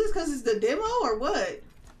not do this because it's the demo or what?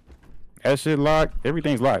 That shit locked.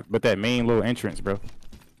 Everything's locked, but that main little entrance, bro.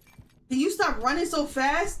 Can you stop running so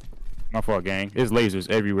fast? My fault, gang. There's lasers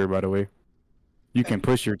everywhere, by the way. You can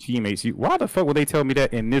push your teammates. Why the fuck would they tell me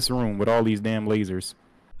that in this room with all these damn lasers?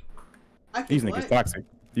 These niggas toxic.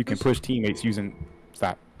 You can push teammates using.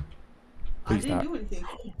 Stop. Please stop. I didn't do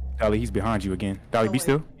anything. Dolly, he's behind you again. Dolly, be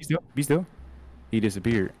still. Be still. Be still. He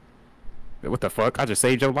disappeared. What the fuck? I just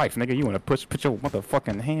saved your life, nigga. You wanna put your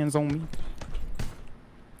motherfucking hands on me?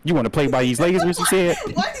 You wanna play by these lasers? You said.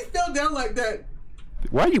 Why did he fell down like that?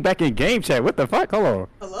 Why are you back in game chat? What the fuck? Hold on.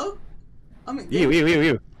 Hello? I'm in game chat.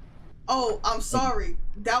 You. Oh, I'm sorry.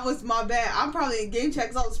 That was my bad. I'm probably in game chat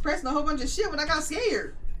because I was pressing a whole bunch of shit when I got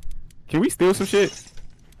scared. Can we steal some shit?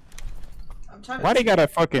 I'm trying to. Why they got a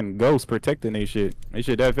fucking ghost protecting they shit? They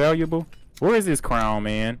shit that valuable? Where is this crown,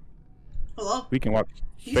 man? Hello? We can walk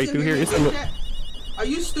straight through here. It's Are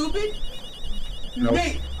you stupid? No.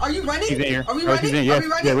 Wait, are you running? He's in here. Are we running? Yes. Are we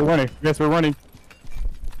running? Yeah, we're running. Yes, we're running.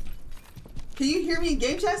 Can you hear me in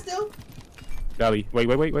game chat still? Dolly, wait.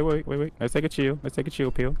 Let's take a chill. Let's take a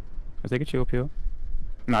chill pill.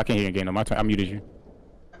 No, I can't hear you again. No, my turn. I muted you.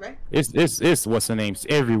 Alright. It's what's the names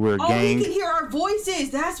everywhere, oh, gang. He can hear our voices.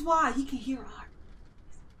 That's why he can hear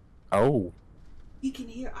our. Oh. He can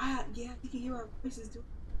hear. Yeah, he can hear our voices too.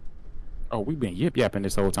 Oh, we've been yip yapping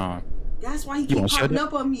this whole time. That's why he keeps popping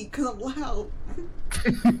up on me, cause I'm loud.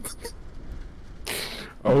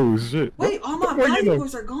 Oh shit. Wait, all my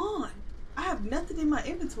valuables are gone. I have nothing in my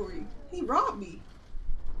inventory. He robbed me.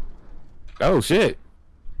 Oh shit.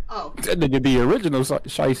 Oh. That nigga the original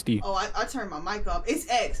shiesty. Oh, I turned my mic off. It's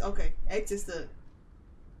X. Okay, X is the.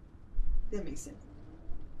 That makes sense.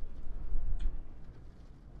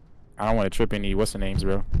 I don't want to trip any what's the names,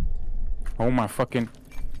 bro. Oh my fucking.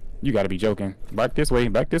 You gotta be joking. Back this way.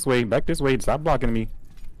 Stop blocking me.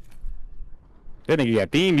 That nigga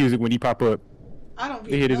got theme music when he pop up. I don't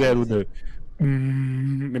They hit his head with the.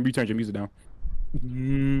 Maybe you turn your music down.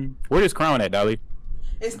 Where is Crown at, Dolly?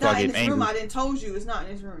 It's not in this room. I didn't told you it's not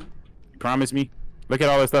in this room. You promise me? Look at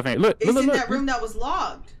all that stuff. Look, it's in that room that was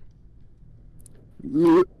logged.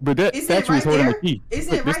 But that statue is holding the key.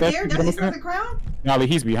 Isn't it right there? That's not the Crown? Dolly,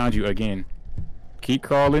 he's behind you again. Keep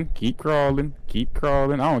crawling. I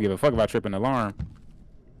don't give a fuck about tripping alarm.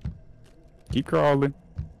 Keep crawling.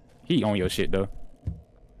 He on your shit though.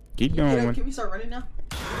 Keep going. Can we start running now?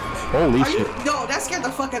 Holy shit. No, that scared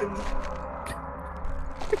the fuck out of me.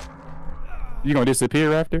 You gonna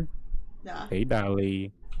disappear after? Nah. Hey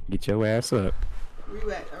Dolly, get your ass up. Where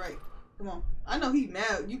you at? Alright, come on. I know he's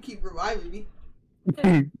mad. You keep reviving me.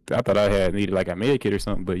 I thought I had needed like a med kit or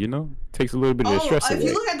something, but you know, takes a little bit of stress away. If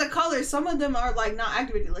you look at the colors, some of them are like not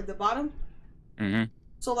activated, like the bottom. Mm-hmm.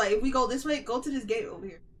 So like if we go this way, go to this gate over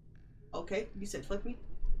here. Okay, you said fuck me.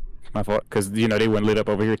 My fault, cause you know they wouldn't lit up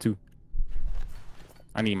over here too.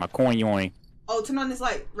 I need my coin yoin. Oh, turn on this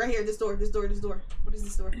light right here. This door. What is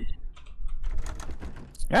this door?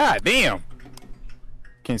 God damn.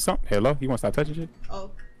 Can some hello? You wanna stop touching shit?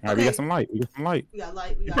 Oh. Alright, we got some light. We got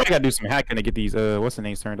light. We probably gotta do some hacking to get these what's the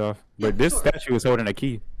names turned off. Yeah, but this statue is holding a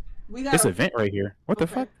key. This event right here. What the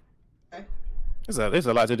fuck? Okay. There's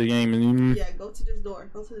a lot to the game. Yeah, go to this door.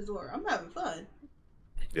 I'm having fun.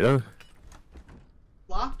 Yeah.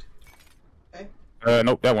 Locked? Okay.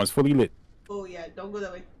 Nope, that one's fully lit. Oh yeah, don't go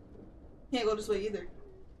that way. Can't go this way either.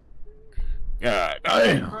 God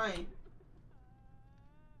damn. I'm crying.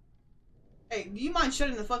 Hey, do you mind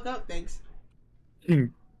shutting the fuck up? Thanks.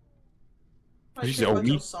 You said, oh,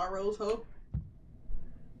 me? Sorrows, ho.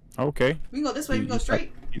 Okay. We can go this way. We can go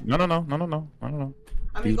straight. No.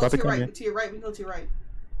 I mean, go to your right. To your right. We can go to your right.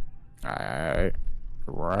 Alright.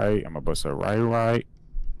 Right. I'm gonna bust a right.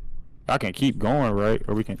 I can keep going, right?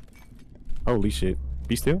 Or we can. Holy shit.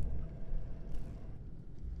 Be still.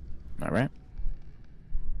 Alright.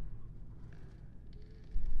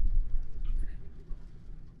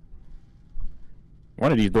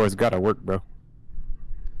 One of these doors gotta work, bro.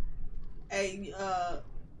 Hey,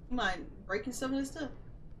 you mind breaking some of this stuff?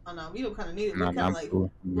 Oh no, we don't kind of need it. No, I'm like,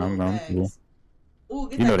 cool. I'm cool. Ooh,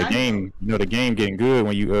 you know the game. You know the game getting good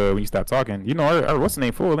when you stop talking. You know our what's the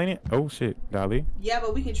name full, ain't it? Oh shit, Dolly. Yeah,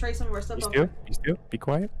 but we can trade some of our stuff. You still? Be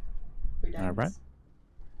quiet. All right.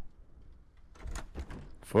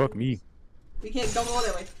 Fuck me. We can't. Don't go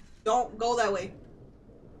that way. Don't go that way.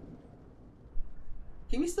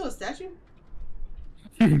 Can we steal a statue?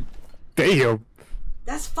 Damn.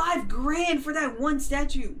 That's $5 grand for that one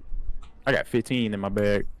statue. I got 15 in my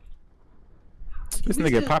bag. This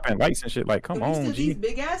nigga popping lights and shit. Like, come on, G. These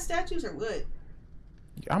big ass statues or what?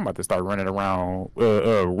 I'm about to start running around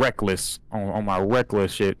reckless on my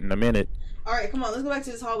reckless shit in a minute. All right, come on, let's go back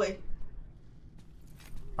to this hallway.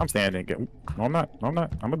 I'm standing. No, I'm not. No, I'm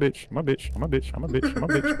not. I'm a bitch. I'm a bitch. I'm a bitch. I'm a bitch. I'm a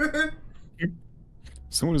bitch.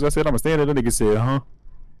 As soon as I said I'm a standing, the nigga said, huh?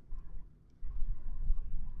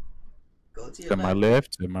 Go to your to my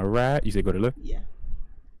left, to my right. You said go to left? Yeah.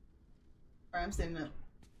 Alright, I'm standing up.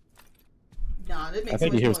 Nah, that makes I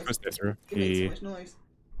think too you much hear noise. footsteps, bro. It makes too much noise.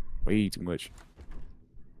 Way too much.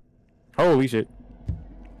 Holy shit.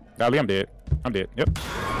 Dolly, I'm dead. I'm dead. Yep.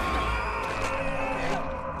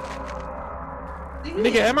 Okay.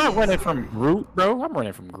 Nigga, am I running from group, bro? I'm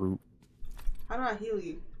running from group. How do I heal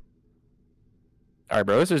you? Alright,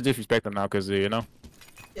 bro. This is disrespectful now, because, you know.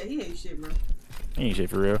 Yeah, he ain't shit, bro. He ain't shit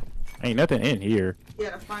for real. Ain't nothing in here. You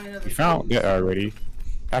gotta find another. You found that already.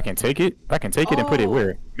 I can take it. I can take it and put it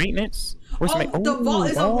where? Maintenance? Where's the vault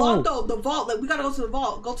is unlocked though. The vault, like we gotta go to the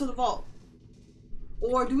vault. Go to the vault.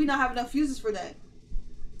 Or do we not have enough fuses for that?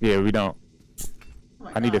 Yeah, we don't. Oh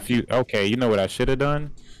I need a fuse. Okay, you know what I should have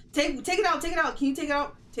done? Take it out. Take it out. Can you take it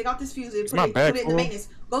out? Take out this fuse and put it in the maintenance.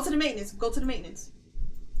 Go to the maintenance. Go to the maintenance.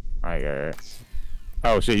 Alright.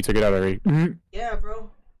 Oh shit, you took it out already. Yeah, bro.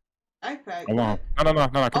 Backpack. Hold on. No.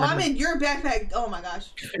 Oh, I'm in your backpack. Oh my gosh.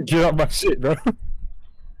 Get out my shit, bro.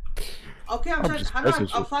 Okay, I'm trying. How do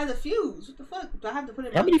I apply the fuse? What the fuck? Do I have to put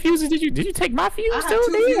it? How many fuses did you take my fuse? I have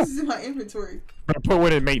 2 fuses in my inventory. Put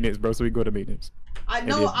one in maintenance, bro, so we go to maintenance. I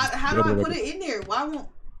know. How do I put it in there? Why won't?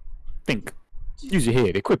 Think. Use your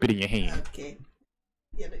head. Equip it in your hand. Okay.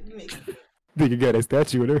 Yeah, you make it. Think you got a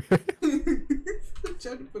statue in there. I'm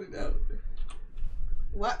trying to put it out.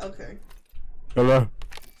 What? Okay. Hello.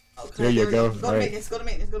 Okay, there you go. Go to maintenance. Go to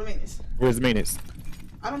maintenance. Go to maintenance. Where's the maintenance?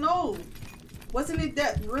 I don't know. Wasn't it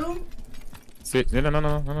that room? Sit.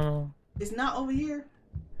 No. It's not over here.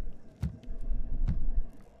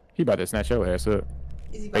 He about to snatch your ass up.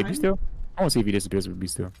 Is he Wait, be still? I want to see if he disappears or be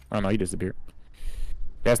still. Oh no, he disappeared.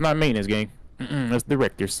 That's not maintenance, gang. That's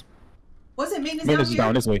directors. Was it maintenance? Maintenance is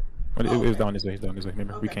down this way. Oh, it was down this way. It's down this way.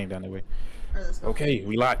 Remember, we came down that way. Right, let's go. Okay,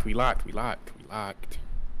 we locked. Wait,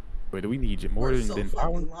 do we need you more than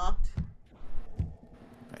power? Locked.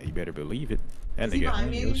 You better believe it. That Is he nigga behind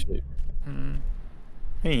on me? your shit.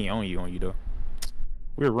 He ain't on you though.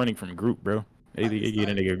 We're running from group, bro. They get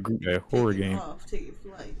a nigga group that horror game. Take your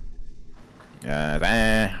flight.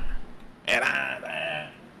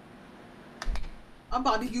 I'm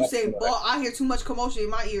about to use saying ball. I hear too much commotion in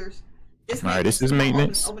my ears. Alright, this is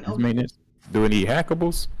maintenance. Open. Maintenance. Do we need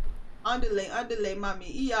hackables? Underlay,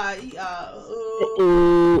 mommy.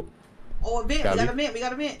 Oh, a vent. We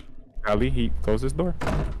got a vent. Ali, he close this door.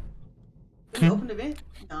 Can we open the vent?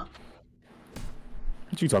 No.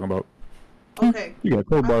 What you talking about? Okay. You got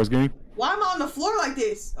crowbars, gang. Why am I on the floor like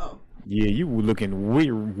this? Oh. Yeah, you were looking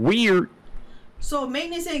weird. So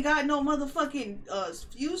maintenance ain't got no motherfucking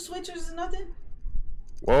fuse switchers or nothing?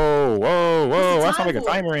 Whoa. Why sound like a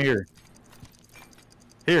timer in here?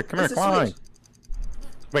 Here, come here, climb.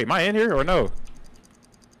 Wait, am I in here or no?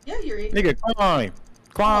 Yeah, you're in. Nigga, climb.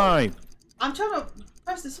 Oh, I'm trying to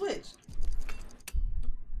press the switch.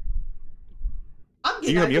 I'm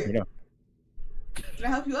getting out of here. Can I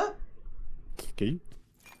help you up? Can you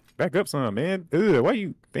back up some, man? Ugh, why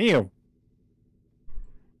you? Damn.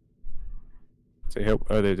 To help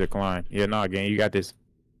others decline. Yeah, nah, gang, you got this.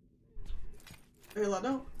 Hell, I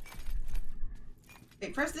don't.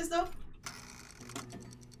 Hey, press this though.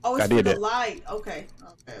 Oh, it's for the light. Okay.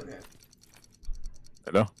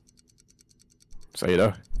 Hello. Say it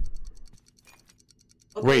though.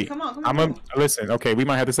 Okay, wait, come on. Listen. Okay, we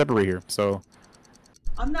might have to separate here. So.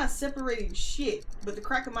 I'm not separating shit, but the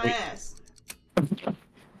crack of my ass.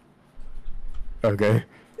 Okay,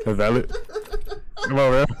 that's valid. Come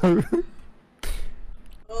on, bro.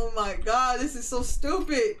 Oh my god, this is so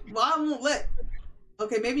stupid. Why won't let?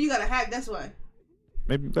 Okay, maybe you got a hack. That's why.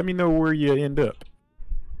 Maybe let me know where you end up.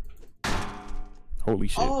 Holy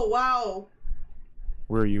shit. Oh wow.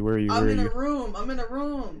 Where are you? I'm in a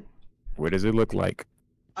room. What does it look like?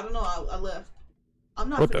 I don't know. I left. I'm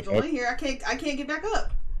not gonna go in here. I can't get back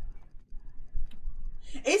up.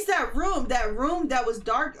 It's that room that was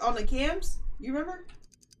dark on the cams. You remember?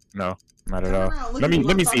 No, not at all. Let me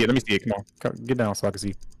see it. Come on, get down so I can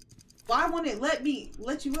see. Why won't it let you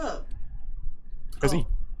up? Is he?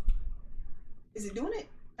 Is it doing it?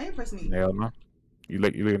 I ain't pressing E. Hell no. You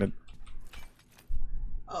looking at?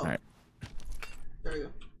 Oh. All right. There we go.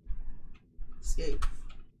 Escape.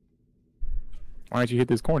 Why don't you hit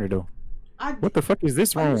this corner though? What the fuck is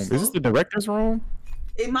this room? Is this the director's room?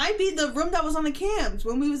 It might be the room that was on the cams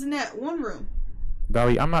when we was in that one room.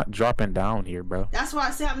 Dolly, I'm not dropping down here, bro. That's why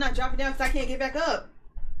I said I'm not dropping down because I can't get back up.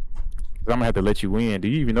 I'm gonna have to let you in. Do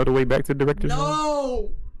you even know the way back to the director's room?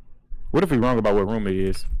 No. What if we wrong about what room it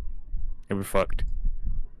is? And we're fucked.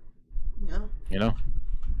 No. You know?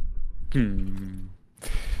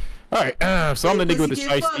 All right. So I'm the nigga with the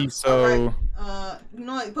shiesty. So. Right. You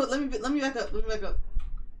know what? Let me back up. Let me back up.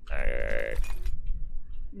 All right.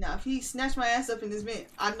 Now, if he snatched my ass up in this vent,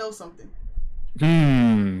 I know something.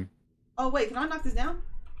 Oh wait, can I knock this down?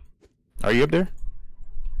 Are you up there?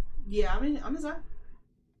 Yeah, I'm inside.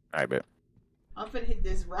 I bet. I'm finna hit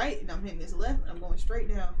this right, and I'm hitting this left, and I'm going straight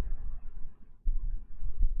down.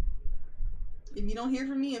 If you don't hear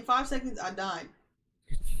from me in 5 seconds, I died.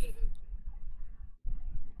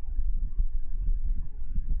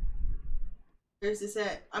 Where's this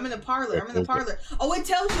at? I'm in the parlor. I'm in the parlor. Oh, it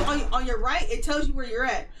tells you on your right. It tells you where you're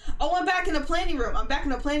at. Oh, I'm back in the planning room. I'm back in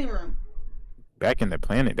the planning room. Back in the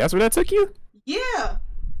planet? That's where that took you? Yeah.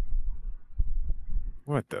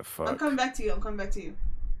 What the fuck? I'm coming back to you. I'm coming back to you.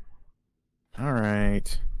 All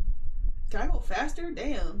right. Can I go faster?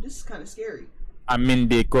 Damn, this is kind of scary. I'm in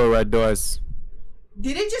the corridors.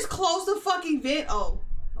 Did it just close the fucking vent? Oh,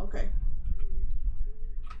 okay.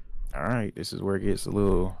 All right, this is where it gets a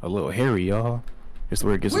little hairy, y'all. This is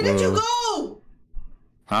where it gets. Where did you go?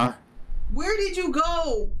 Huh? Where did you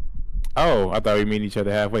go? Oh, I thought we meet each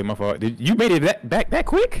other halfway. My fault. Did you made it back that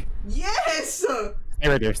quick? Yes. Stay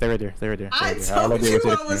right there. Stay right there. Stay right there. I told you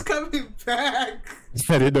I was coming back.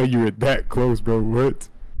 I didn't know you were that close, bro. What?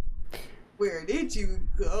 Where did you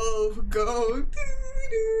go? Go.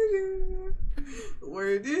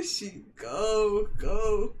 Where did she go?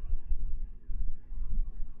 Go.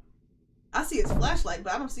 I see his flashlight,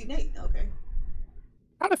 but I don't see Nate. Okay.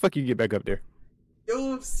 How the fuck you get back up there?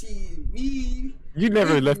 You'll see me. You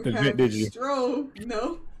never left the vent, did you? Stroke.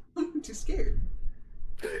 No. I'm too scared.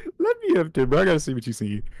 Let me up there, bro. I gotta see what you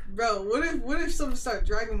see. Bro, what if someone start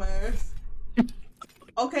dragging my ass?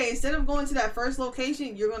 Okay, instead of going to that first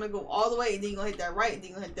location, you're gonna go all the way, and then you're gonna hit that right, and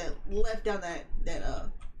then you're gonna hit that left down that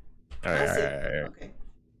Alright. Okay.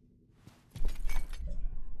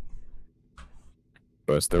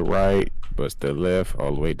 Bust the right, bust the left,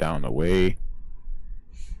 all the way down the way.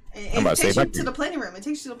 And it takes you to the planning room. It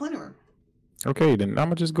takes you to the planning room. Okay, then I'm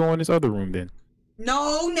gonna just go in this other room then.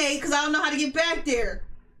 No, Nate, because I don't know how to get back there.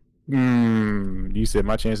 You said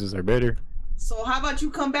my chances are better. So how about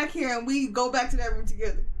you come back here and we go back to that room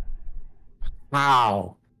together?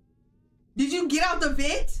 Wow. Did you get out the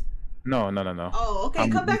vent? No. Oh, okay.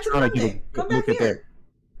 Come back to the room then. Come back here.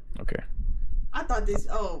 Okay. I thought this.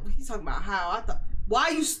 Oh, he's talking about how. I thought. Why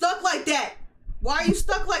are you stuck like that? Why are you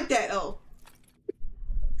stuck like that? Oh.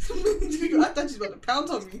 I thought you was about to pounce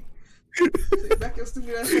on me. Back your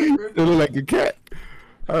stupid ass up, bro. You look like a cat.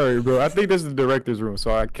 Alright, bro. I think this is the director's room.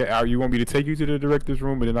 So you want me to take you to the director's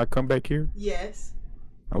room and then I come back here? Yes.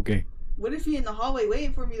 Okay. What if he in the hallway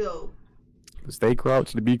waiting for me though? Stay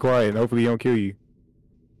crouched to be quiet and hopefully he don't kill you.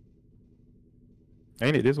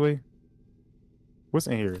 Ain't it this way? What's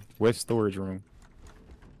in here? West storage room.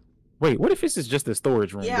 Wait, what if this is just the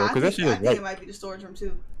storage room, bro? Because that shit is I think it might be the storage room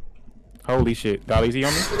too. Holy shit. Dolly, is he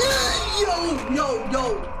on me?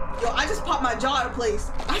 Yo, I just popped my jaw in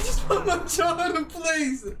place.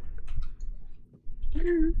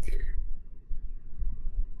 Okay.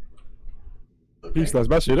 He sliced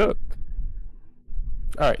my shit up.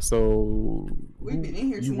 Alright, so we've been in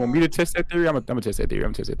here you want me to test that theory? I'm gonna test that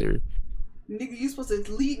theory. Nigga, you supposed to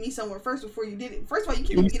lead me somewhere first before you did it. First of all, you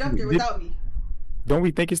can't even get up there without me. Don't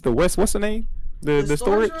we think it's the West? What's the name? The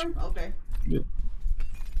storage room? Okay. Yeah.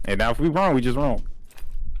 And now if we wrong, we just wrong.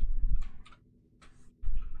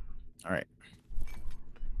 Alright.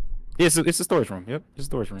 Yeah, it's a storage room. Yep, it's a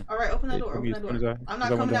storage room. Alright, open that door. Open that door. I'm not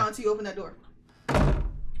coming down until you open that door.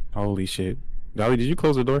 Holy shit. Dolly, did you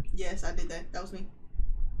close the door? Yes, I did that. That was me.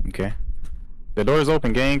 Okay. The door is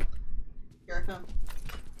open, gang. Here I come.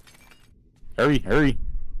 Hurry.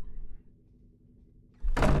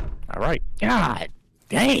 Alright. God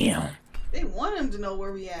damn. They want him to know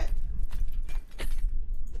where we at.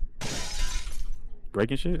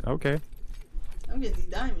 Breaking shit? Okay. I'm getting these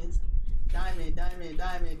diamonds. Diamonds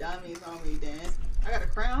on me, dance. I got a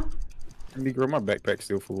crown. Let me grow my backpack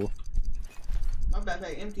still full. My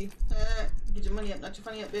backpack empty. Get your money up, not your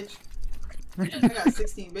funny up, bitch. I got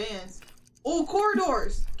 16 bands. Oh,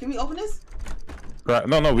 corridors. Can we open this? Right.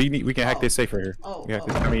 No, we can hack this safe right here.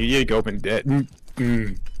 I mean, you can open that.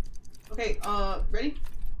 Okay, ready?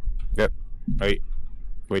 Yep. Wait.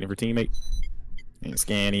 Waiting for teammate. And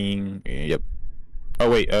scanning. Yep. Oh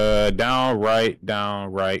wait, down, right,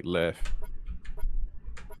 left.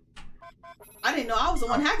 I didn't know I was the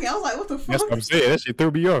one hacking. I was like, what the fuck? That's what I'm saying. That shit threw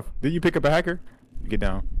me off. Did you pick up a hacker? Get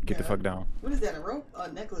down. Get the fuck down. What is that? A rope?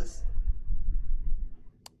 A necklace?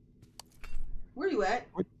 Where you at?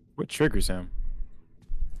 What triggers him?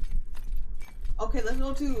 Okay, let's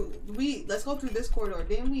go to let's go through this corridor.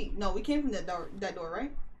 Didn't we? No, we came from that door,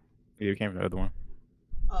 right? Yeah, we came from the other one.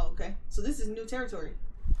 Oh, okay. So this is new territory.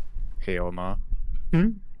 Hell nah.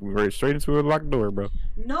 We were straight into a locked door, bro.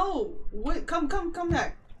 No. What? Come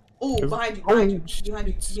back. Oh, behind you.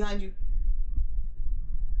 Behind you.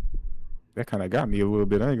 That kind of got me a little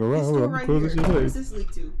bit. I ain't gonna lie. This door right here. Where does this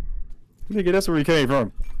lead to? Nigga, that's where we came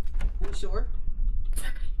from. You sure?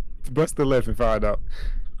 Bust the left and find out.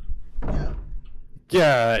 Yeah.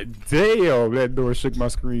 God damn, that door shook my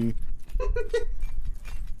screen.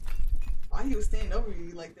 Why he was standing over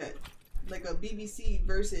you like that? Like a BBC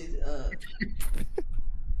versus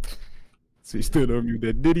So he stood over you with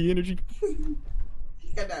that Diddy energy.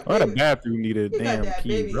 He got that Why the bathroom need a damn got that key,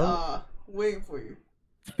 baby, bro? waiting for you.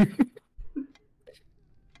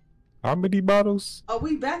 How many bottles? Oh,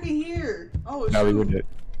 we back in here. Oh, now we shoot. with it.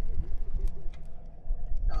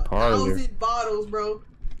 1,000 bottles, bro.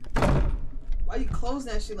 Why you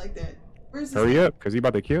closing that shit like that? Where's this? Hurry up, cause he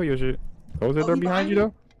about to kill your shit. Close that door behind you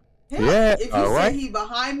though. Yeah. If you say he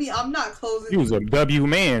behind me, I'm not closing. He was a W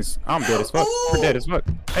man's. I'm dead as fuck. We're dead as fuck.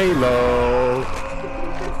 Halo.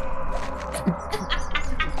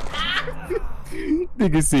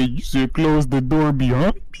 Nigga said you should close the door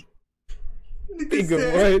behind me. Nigga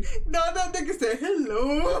said, what? No, nigga said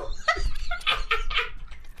hello.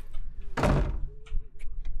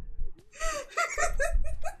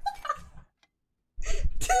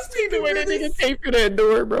 See the way that nigga came through that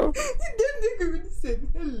door, bro. That nigga really said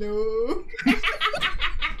hello.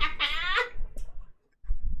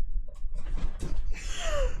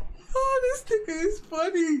 Oh, this nigga is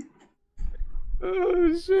funny.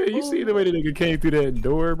 Oh shit! You see the way the nigga came through that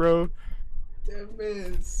door, bro? That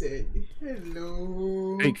man said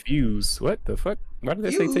hello. Take fuse. What the fuck? Why did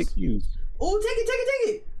they say take fuse? Oh, take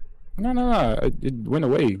it. No. It went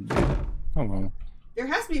away. Hold on. There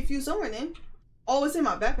has to be a fuse somewhere then. Oh, it's in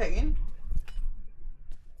my backpack, ain't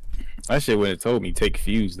it? That shit wouldn't have told me take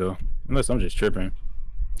fuse though. Unless I'm just tripping.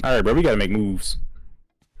 Alright, bro, we gotta make moves.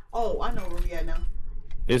 Oh, I know where we at now.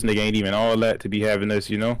 This nigga ain't even all that to be having this,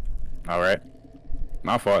 you know? Alright.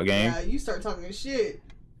 My fault, game. Yeah, you start talking shit.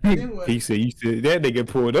 He said, that nigga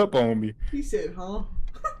pulled up on me. He said, huh?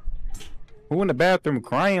 Who in the bathroom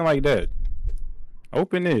crying like that?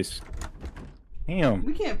 Open this. Damn.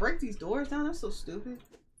 We can't break these doors down. That's so stupid.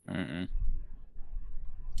 Mm-mm.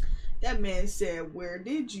 That man said, where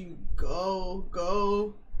did you go?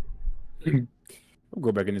 I'll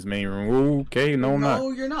go back in this main room. Okay, no, I'm not. No,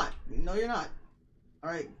 you're not. No, you're not.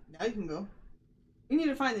 Alright, now you can go. We need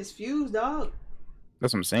to find this fuse, dog.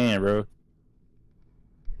 That's what I'm saying, bro.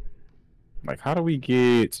 Like, how do we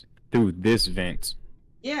get through this vent?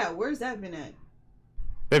 Yeah, where's that vent at?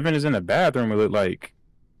 That vent is in the bathroom, it look like.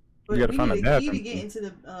 But we gotta find the bathroom. We need to get into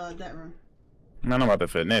the that room. No, I'm about to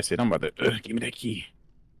finesse it. I'm about to give me that key.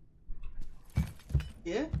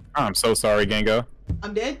 Yeah? I'm so sorry, Gango.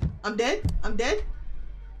 I'm dead.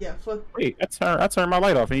 Yeah, fuck. Wait, I turned my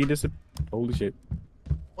light off and he disappeared. Holy shit.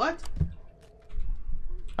 What?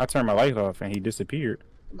 I turned my light off and he disappeared.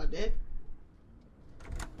 Am I dead?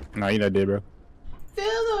 No, you're not dead, bro.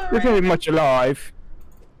 You're very much alive.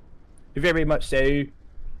 You're very much so. Can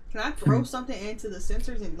I throw something into the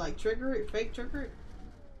sensors and like trigger it? Fake trigger it?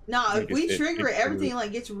 Nah, if we trigger it, everything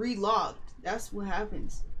like gets relocked. That's what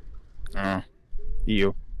happens.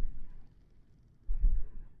 You.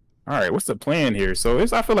 Alright, what's the plan here? So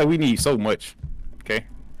I feel like we need so much. Okay.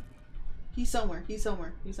 He's somewhere. He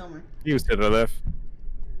was to the left.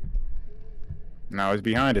 Now it's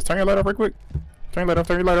behind us. Turn your light off real quick. Turn your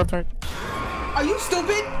light off. Are you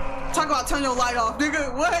stupid? Talk about turn your light off,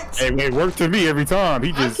 nigga. What? Hey, it worked to me every time.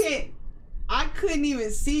 He just. I couldn't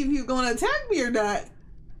even see if he was gonna attack me or not.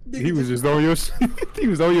 He was just on your shit. He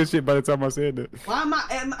was on your shit by the time I said that. Why am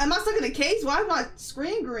I stuck in a case? Why is my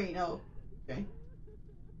screen green? Oh, okay.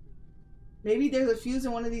 Maybe there's a fuse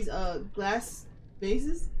in one of these glass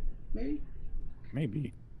vases?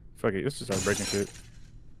 Maybe. Fuck it, let's just start breaking shit.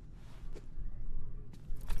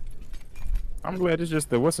 I'm glad it's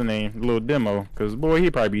just the what's the name little demo, cause boy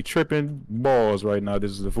he probably be tripping balls right now.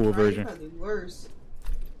 This is the full version. Probably worse.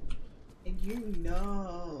 And you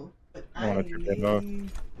know, but I trip that off.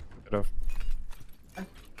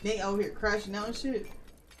 They out here crashing out and shit.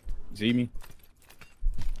 See me?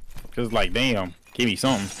 Cause like damn, give me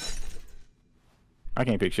something. I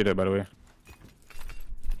can't pick shit up by the way.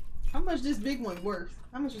 How much this big one worth?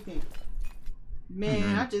 How much you think?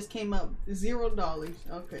 Man, I just came up $0.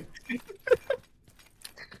 Okay.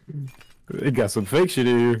 It got some fake shit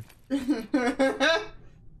in here.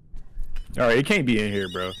 Alright, it can't be in here,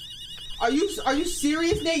 bro. Are you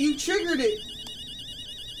serious, Nate? You triggered it.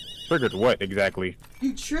 Triggered what exactly?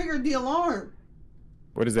 You triggered the alarm.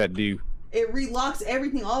 What does that do? It relocks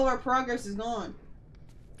everything. All of our progress is gone.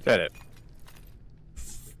 Shut it.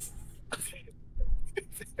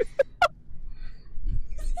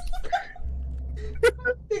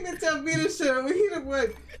 You can tell me to shut up. We hit it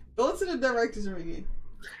what? Go to the director's room again.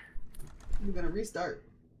 We're gonna restart.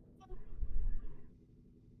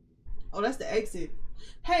 Oh, that's the exit.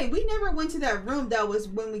 Hey, we never went to that room that was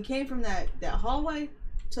when we came from that hallway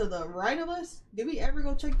to the right of us. Did we ever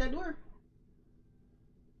go check that door?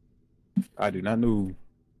 I do not know.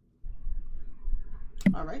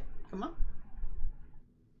 All right, come on.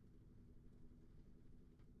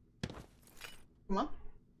 Come on.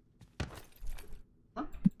 Come on.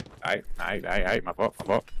 I, my fault.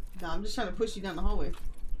 No, I'm just trying to push you down the hallway.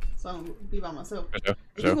 So I don't be by myself. Sure.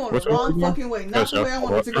 You're going the wrong fucking way. Not the way I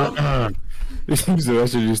wanted to go. So I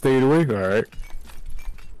should just stay away? Alright.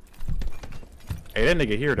 Hey, that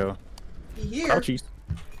nigga here, though. He here? Crouchies.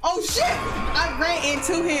 Oh, shit! I ran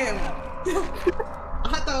into him.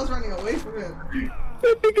 I thought I was running away from him.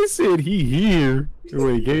 That nigga said he here.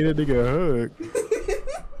 Wait, gave that nigga a hug.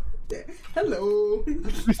 Hello.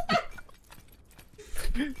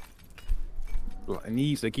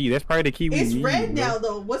 Needs a key. That's probably the key we need. It's red now,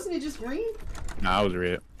 though. Wasn't it just green? Nah, it was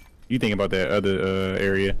red. You think about that other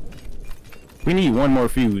area. We need one more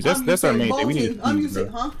fuse. That's our main thing. We need a fuse, bro.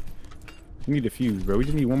 Huh? We need a fuse, bro. We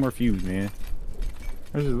just need one more fuse, man.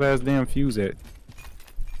 Where's this last damn fuse at?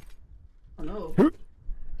 Oh no. Can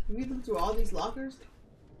we look through all these lockers?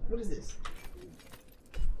 What is this?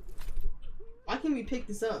 Why can't we pick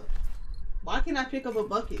this up? Why can't I pick up a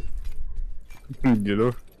bucket? You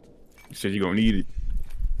know? You said you're gonna need it.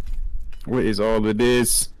 What is all of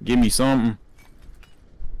this? Give me something.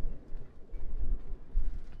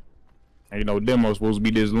 Ain't no demo supposed to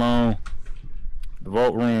be this long. The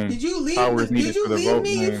vault room. Did you leave? Did you leave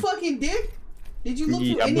me, you fucking dick? Did you look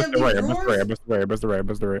through any of these drawers? Bust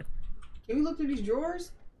the right. Can we look through these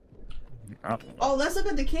drawers? Oh, let's look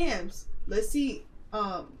at the cams. Let's see.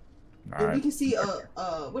 If we can see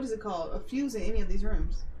what is it called? A fuse in any of these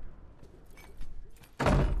rooms.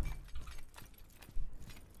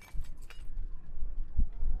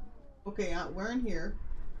 Okay, we're in here.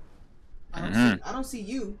 I don't see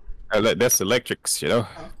you. That's electrics, you know.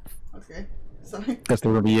 Oh, okay. Sorry. That's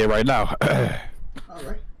where we'll be at right now. All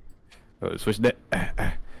right. Switch that.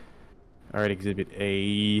 All right, exhibit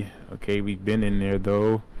A. Okay, we've been in there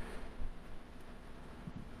though.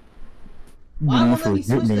 Why won't let me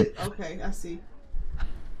switch it? Okay, I see.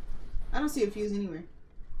 I don't see a fuse anywhere.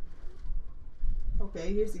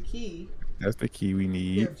 Okay, here's the key. That's the key we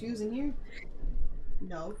need. Is there a fuse in here?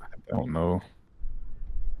 No. I don't know.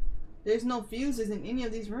 There's no fuses in any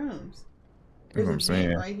of these rooms. There's That's what I'm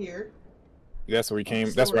saying. Right here. That's where we came.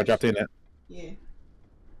 That's where I dropped in at. Yeah.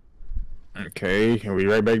 Okay, and we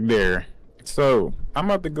right back there. So I'm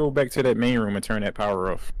about to go back to that main room and turn that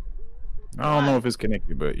power off. I don't know if it's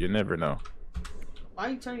connected, but you never know. Why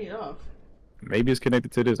are you turning it off? Maybe it's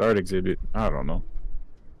connected to this art exhibit. I don't know.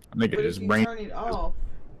 I think it just brain. Turn it off,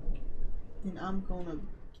 and I'm gonna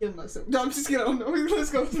kill myself. No, I'm just kidding. I don't know. Let's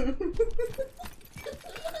go.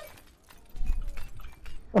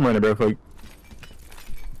 I'm running, bro. Like,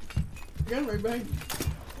 gun right back.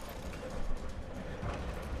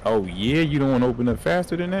 oh yeah, you don't want to open up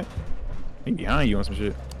faster than that? He behind you on some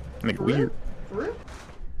shit. Nigga For weird. real? For real?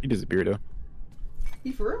 He disappeared though.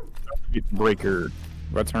 He for real? Breaker.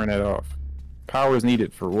 If I turn that off. Power is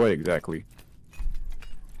needed for what exactly?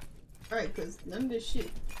 Alright, cause none of this shit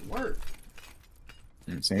work.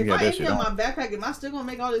 If I empty out my backpack, am I still gonna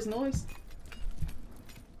make all this noise?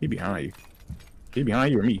 He behind you. He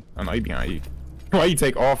behind you or me? Oh no, he behind you. Why you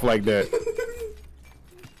take off like that?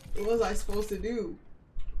 What was I supposed to do?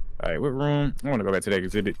 Alright, what room? I wanna go back to that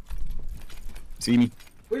exhibit. See me?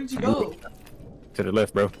 Where did you go? To the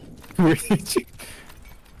left, bro. Where did you?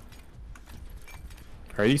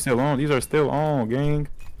 Are these still on? These are still on, gang.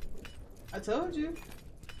 I told you.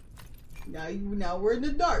 Now we're in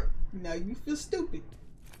the dark. Now you feel stupid.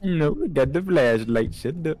 No, we got the flashlight.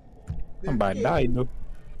 Shut up. I'm about to die, though.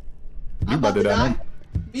 I'm about to die?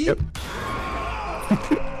 Yep.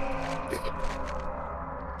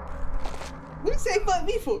 What do you say fuck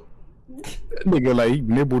me for? Nigga, like, he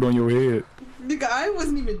nibbled on your head. Nigga, I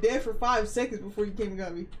wasn't even dead for 5 seconds before you came and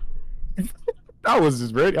got me. I was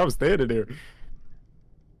just ready. I was standing there.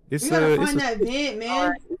 It's, we gotta find that vent,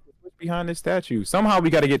 man. Behind this statue. Somehow we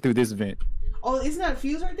gotta get through this vent. Oh, isn't that a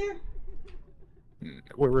fuse right there?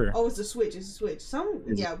 Where? Oh, it's a switch. It's a switch.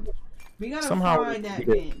 We gotta somehow find that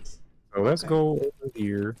vent. So let's go over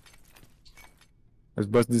here. Let's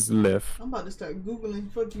bust this left. I'm about to start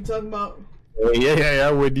googling. Fuck you talking about? Yeah.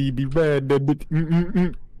 I wouldn't be bad.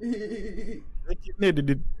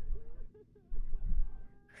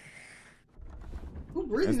 Who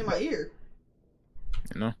breathing in my ear?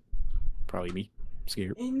 You know, probably me. I'm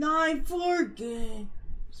scared. And I forget.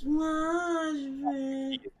 So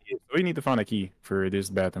we need to find a key for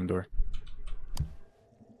this bathroom door.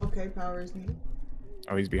 Okay, power is needed.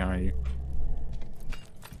 Oh, he's behind you.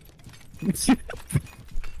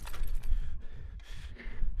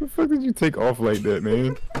 The fuck did you take off like that,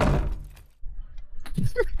 man?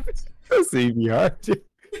 I see behind you.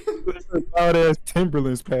 Loud ass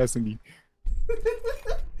Timberlands passing me. I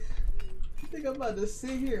think I'm about to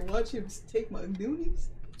sit here and watch him take my duties.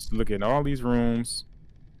 Just look at all these rooms.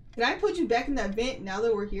 Can I put you back in that vent now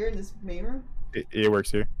that we're here in this main room? It works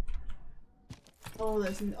here. Oh,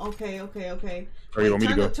 that's okay. Oh, Wait, you want me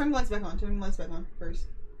to go? Turn the lights back on. Turn the lights back on first.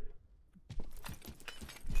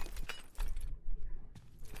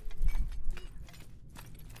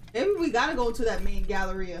 Maybe we gotta go to that main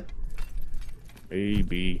Galleria.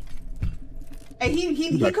 Maybe. Hey,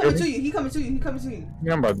 he coming to you. He coming to you.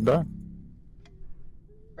 Yeah, I'm about to die.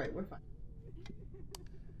 Right, we're fine.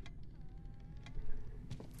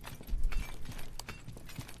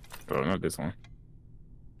 Oh, not this one.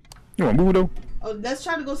 You want to move though? Oh, let's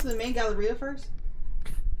try to go to the main Galleria first.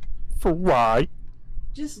 For why?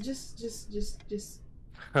 Just.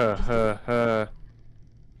 Ha.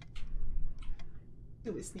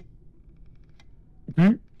 Do it, sneak.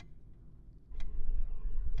 Hmm?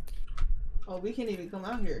 Oh, we can't even come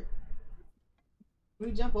out here. Can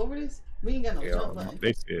we jump over this? We ain't got no jump button.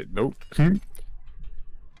 They said nope.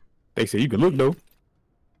 They said you can look though.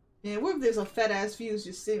 Man, what if there's a fat ass fuse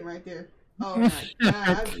just sitting right there? Oh my god,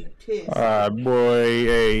 I'd be pissed. Boy,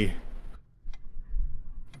 hey.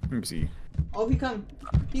 Let me see. Oh, he coming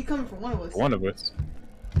for one of us. One of us.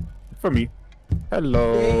 For me.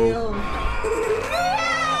 Hello. Damn.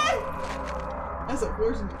 That's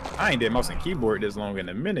unfortunate. I ain't did mouse and keyboard this long in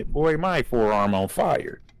a minute, boy. My forearm on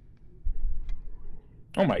fire.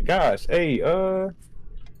 Oh my gosh. Hey,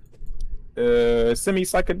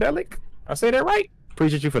 semi-psychedelic? I say that right?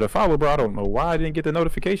 Appreciate you for the follow, bro. I don't know why I didn't get the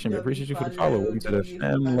notification, but appreciate you for the follow. Welcome to the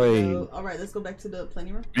family. Alright, let's go back to the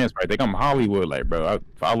plenty room. Man, I think I'm Hollywood, like, bro. I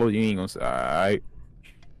follow you, ain't gonna say, alright.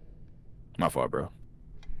 My fault, bro.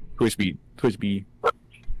 Twitch B.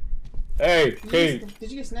 Hey, did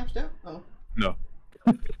you get snatched up? Oh. No.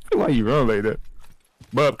 Why you run like that?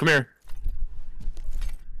 Bub, come here.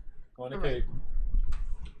 Go in the cave.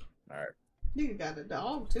 Alright. You got a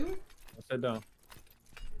dog too? Sit down.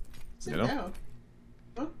 Sit down.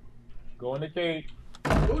 Huh? Go in the cave.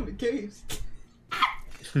 Go in the caves.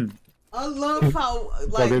 I love how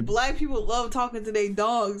like black people love talking to their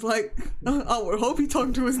dogs. Like I would hope he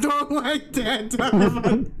talked to his dog like that.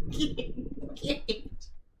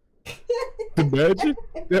 Imagine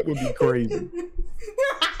that would be crazy.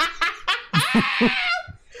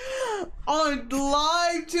 On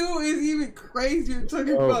live too is even crazier.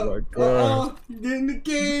 Talking Oh about my god. get in the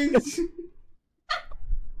cage.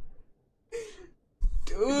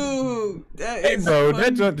 Dude, that Hey is bro, funny.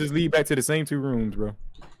 that junk just lead back to the same two rooms, bro.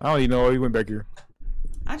 I don't even know why he went back here.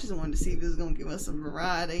 I just wanted to see if this was gonna give us some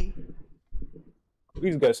variety. We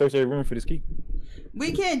just gotta search every room for this key.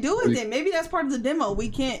 We can't do it then. Maybe that's part of the demo. We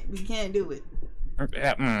can't do it.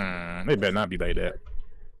 They better not be like that.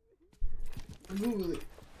 Google it.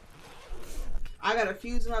 I got a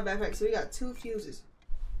fuse in my backpack, so we got 2 fuses.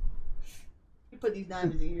 You put these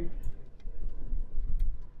diamonds in here.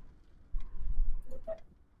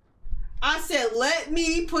 I said, let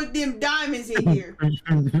me put them diamonds in here.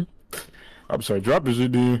 I'm sorry, drop this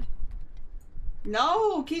in there.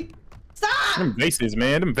 No, stop. Them vases,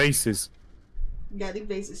 man, them vases. Yeah, these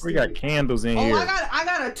vases. We got candles in here. Oh, I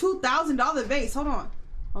got a $2,000 vase. Hold on.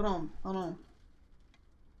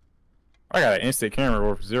 I got an instant camera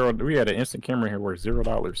worth $0. We got an instant camera here worth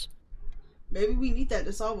 $0. Maybe we need that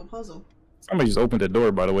to solve a puzzle. Somebody just opened the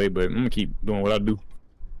door, by the way, but I'm gonna keep doing what I do.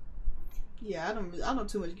 Yeah, I don't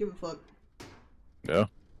too much give a fuck. Yeah.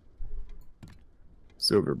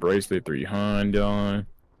 Silver bracelet, 300.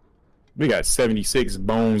 We got 76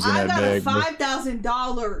 bones in that bag. I got a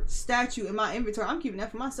 $5,000 statue in my inventory. I'm keeping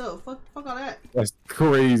that for myself. Fuck all that. That's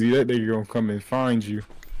crazy. That nigga gonna come and find you.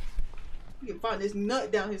 You can find this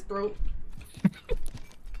nut down his throat.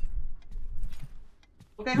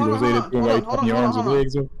 Okay, hold on.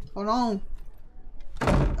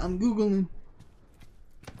 I'm Googling.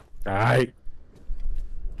 Alright.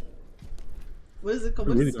 What is it called?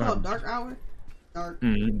 What is it called? Dark Hour? Dark.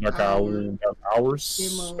 Dark hours. Dark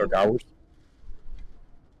hours.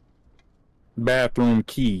 Bathroom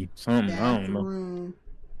key. Something. I don't know. Bathroom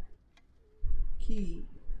key.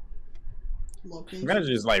 Location.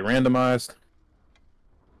 Imagine just like randomized.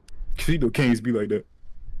 Cause you know games be like that.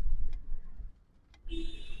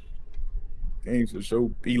 Games for sure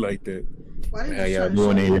be like that. Why did Yeah, you y'all try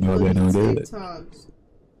doing to it, show you know me they don't do it. TikToks?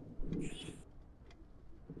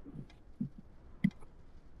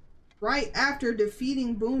 Right after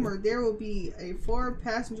defeating Boomer, there will be a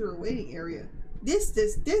 4-passenger waiting area. This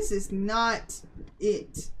is not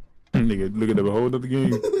it. Nigga, look at the whole other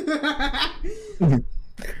game.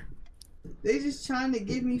 They just trying to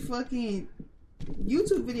give me fucking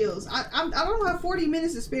YouTube videos. I don't have 40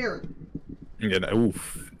 minutes to spare. Yeah,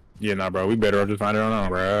 oof. Yeah, nah, bro. We better just find it on,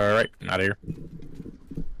 bro. All right, out of here.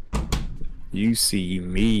 You see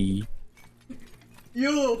me.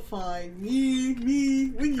 You'll find me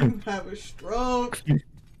when you have a stroke.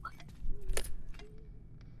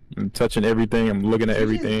 I'm touching everything. I'm looking at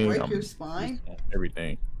everything. Break your spine.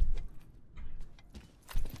 Everything.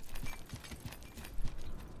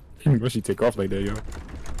 Why she take off like that, yo?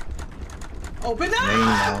 Open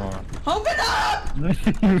up! Open up!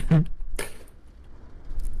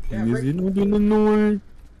 Yeah, Is it open the door?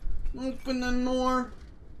 Open the door.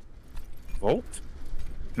 Volt?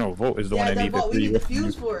 No, Volt is the one that needs the we need the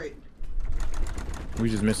fuse for it. We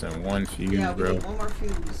just missing one fuse, yeah, we bro. need one more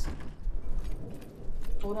fuse.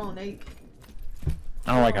 Hold on, Nate.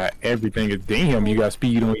 I don't like how everything is. Damn, you got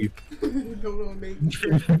speed on you. Hold on, Nate.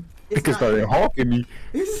 It could start hawking me.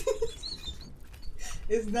 It's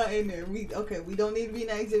not in there. We don't need to be in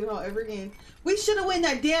that exhibit hall ever again. We should have went in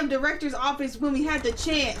that damn director's office when we had the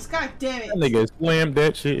chance. God damn it. That nigga slammed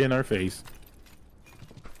that shit in our face.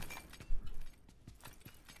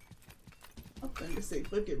 I'm gonna say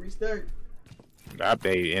click it, restart. I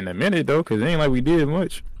pay in a minute though, cause it ain't like we did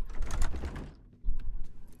much.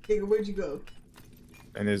 Nigga, where'd you go?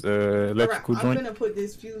 And there's electrical joint. I'm gonna put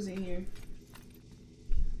this fuse in here.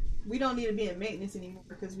 We don't need to be in maintenance anymore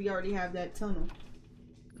because we already have that tunnel.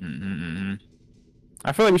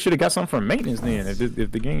 I feel like we should have got something from maintenance then.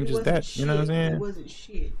 If the game just that, shit. You know what I'm saying? It wasn't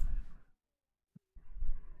shit.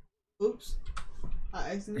 Oops. I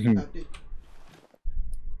accidentally stopped it.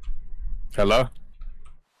 Hello?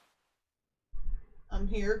 I'm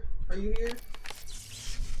here. Are you here?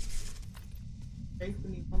 Okay, we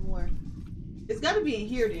need one more. It's gotta be in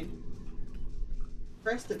here then.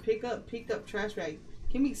 Press the picked up trash bag.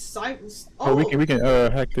 Can we silence? Oh, we can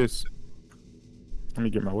hack this. Let me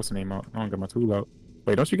get my what's the name out. I don't got my tool out.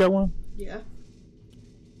 Wait, don't you got one? Yeah.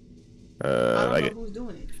 I don't like know who's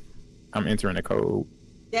doing it. I'm entering the code.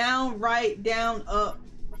 Down, right, down, up,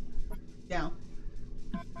 down.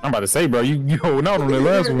 I'm about to say, bro, you holding out on the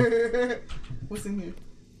last one. What's in here?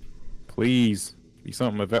 Please be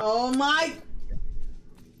something like that. Oh my!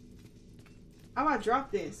 How about I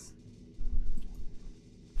drop this?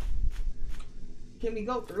 Can we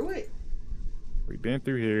go through it? We've been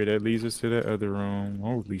through here. That leads us to that other room.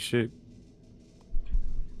 Holy shit.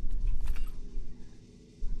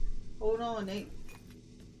 Hold on, Nate.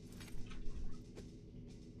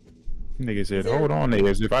 Nigga said, hold on there,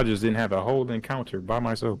 as if I just didn't have a whole encounter by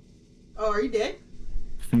myself. Oh, are you dead?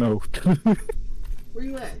 No. Where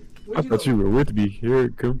you at? I thought you were with me. Here,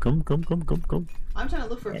 come. I'm trying to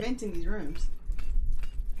look for vents in these rooms.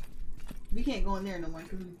 We can't go in there no more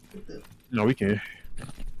because we put the... No, we can.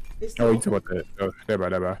 Oh, you talk about that. Oh, that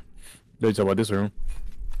bye. They talk about this room.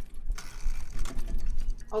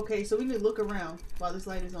 Okay, so we need to look around while this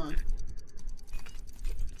light is on.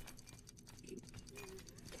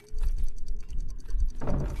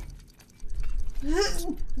 Bless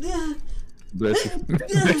you.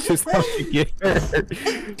 That's just how you get hurt.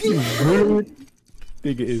 You hurt.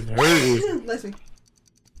 Nigga is hurt. Bless me. Is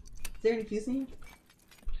there any fuse in here?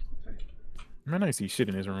 Man, I see shit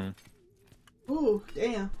in this room. Ooh,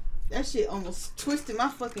 damn. That shit almost twisted my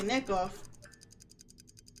fucking neck off.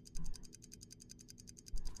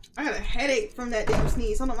 I got a headache from that damn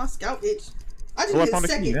sneeze. Hold on, my scalp itch. I just need a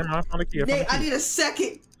second. I found the key. I need a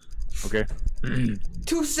second. Okay.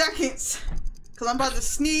 2 seconds. Cause I'm about to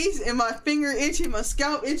sneeze and my finger itching, my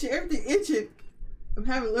scalp itching, everything itching. I'm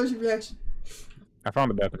having an allergic reaction. I found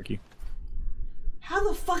the bathroom key. How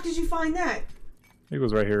the fuck did you find that? It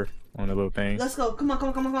was right here on the little thing. Let's go. Come on.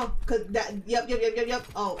 Cause that. Yep.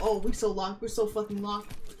 Oh, we so locked. We're so fucking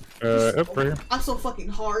locked. Up right here. I'm so fucking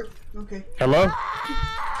hard. Okay. Hello?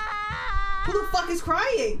 Who the fuck is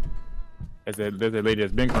crying? There's that lady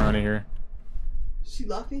that's been crying in here. She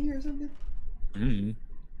locked in here or something?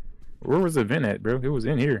 Where was the vent at, bro? It was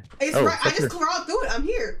in here. It's right. I just crawled through it. I'm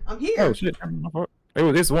here. Oh shit. It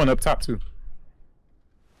was this one up top too.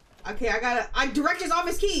 Okay, I director's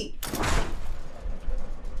office key.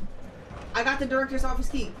 I got the director's office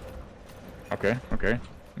key. Okay.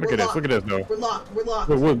 Look at this. Look at this though. We're locked. We're locked.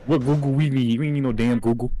 What Google we need? We need no damn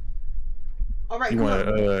Google. All right. You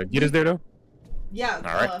wanna get us there though? Yeah. All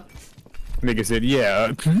right. Nigga said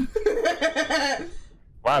yeah.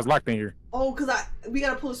 Why is locked in here? Oh, cause we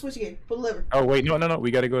gotta pull the switch again. Pull the lever. Oh wait, no.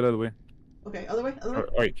 We gotta go the other way. Okay, other way.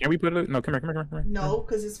 Wait, can we put it? No, come here. No,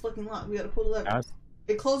 cause it's fucking locked. We gotta pull the lever. Guys.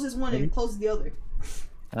 It closes one and it closes the other.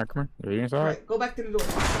 All right, come here. Are you inside? All right, go back to the door.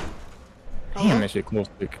 Damn, that shit close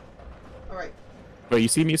quick. All right. But you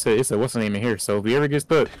see me? It's a what's the name in here? So if we ever get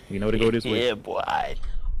stuck, you know to go this way. Yeah, boy.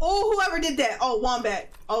 Oh, whoever did that. Oh, Wombat.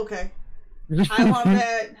 Okay. Hi,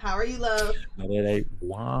 Wombat. How are you, love? No, that ain't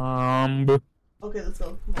Womb. Okay, let's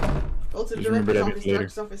go. Come on. Go to the Just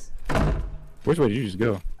director's office. Which way did you just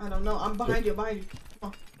go? I don't know. I'm behind you. Come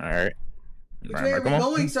on. All right. Which way are we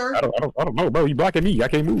going, sir? I don't know, bro. You blocking me. I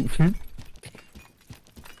can't move.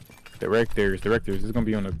 Directors. This is gonna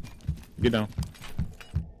be on the. Get down.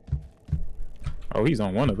 Oh, he's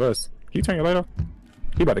on one of us. Can you turn your light off?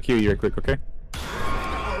 He about to kill you real quick, okay?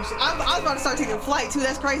 Oh shit! I was about to start taking a flight too.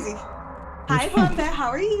 That's crazy. Hi, Wombat. How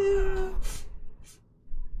are you?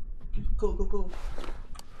 Cool. All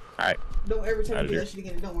right. Don't ever tell me to do that shit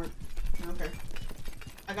again. It don't work. Okay.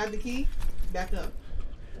 I got the key. Back up.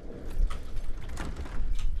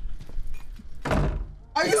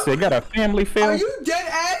 Are you? They got a family film. Are you dead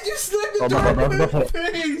ass? You slipped the door in the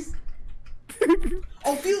face.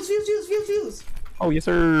 Oh, fuse. Oh yes,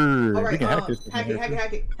 sir. All right. We can hack this. Hack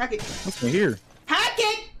it. What's in here? Hack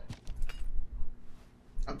it.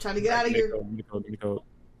 I'm trying to get out of here. Give me the code.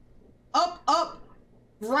 Up,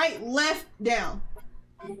 right, left, down.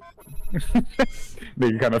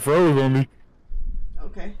 Nigga kind of froze on me.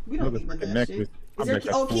 Okay, we don't need none of that shit. Is there a key?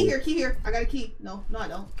 Oh, key here. I got a key. No, I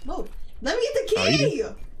don't. Whoa. Let me get the key.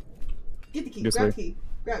 Get the key. Grab the key.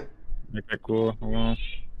 Grab it. Make that cool. Hold on.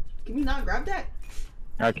 Can we not grab that?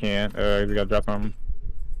 I can't. We gotta drop something.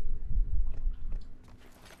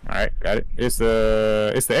 All right, got it. It's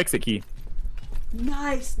the exit key.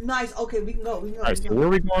 Nice. Okay, we can go. All right, so where are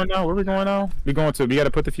we going now? We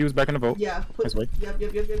gotta put the fuse back in the vault. Yeah. This way. Yep.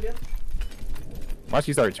 Watch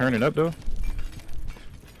you start turning up though.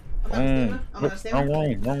 I'm not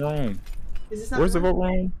standing. Wrong room. Is this not Where's the vault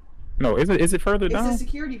room? No, is it further down? It's the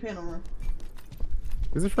security panel room.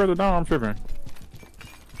 Is it further down? I'm tripping.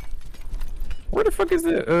 Where the fuck is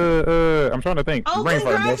it? I'm trying to think. Oh,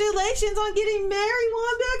 congratulations on getting married,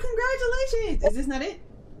 Wombat. Congratulations. Is this not it?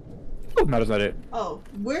 Oh, no, that's not it. Oh,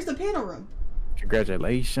 where's the panel room?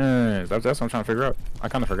 Congratulations. That's what I'm trying to figure out. I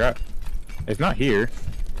kind of forgot. It's not here.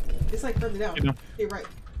 It's like further down. You know. Here, right.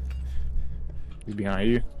 He's behind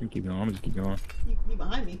you. You keep going. I'm just keep going. You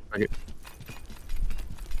behind me. Okay.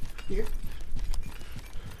 Here.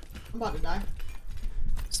 I'm about to die.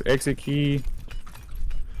 It's the exit key.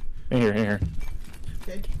 In here.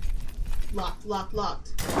 Okay. Locked.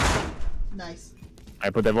 Nice. I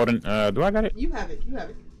put that vote in. Do I got it? You have it.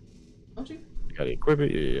 Don't you? You gotta equip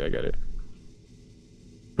it? Yeah, I got it.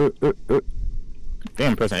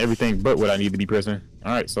 Damn, I'm pressing everything but what I need to be pressing.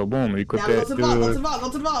 Alright, so boom, equip now that. Go to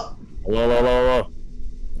the vault. Whoa.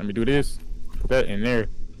 Let me do this. Put that in there.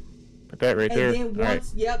 Put that right there. And then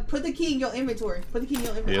once, yep, put the key in your inventory.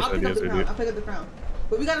 Yes, I'll pick up the crown.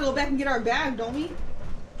 But we gotta go back and get our bag, don't we?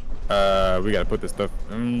 We gotta put this stuff.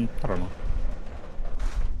 I don't know.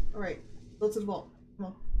 Alright, go to the vault. Come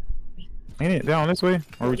on. Ain't it down this way?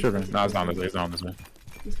 Or are we tripping? No, it's down this way.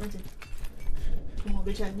 He's sprinting. Come on,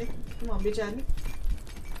 bitch ass nigga.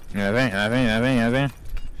 Yeah, I think.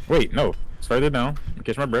 Wait, no. It's further down.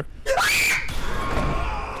 Catch my breath.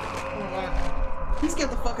 He scared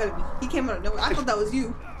the fuck out of me. He came out of nowhere. I thought that was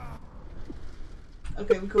you.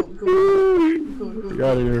 Okay, we cool. We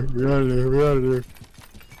out of there.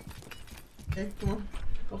 Okay, come on.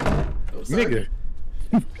 Go for it. Oh, Nigga.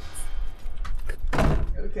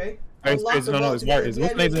 Okay. It's what's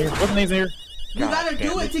name's in here? You gotta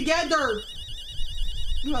do it together.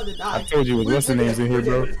 You have to die. I told you what's the name's in here,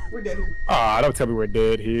 bro. We're dead here. Ah, don't tell me we're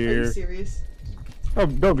dead here. Are you serious? Oh,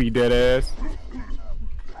 don't be dead ass.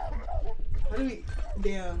 How do we?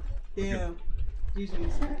 Damn.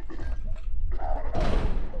 GG's.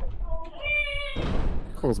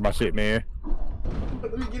 Close my shit, man.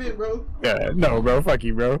 Let me get in, bro. Yeah, no, bro. Fuck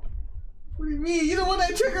you, bro. What do you mean? You the one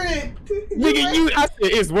that triggered it. Nigga, I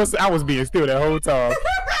said I was being still that whole time.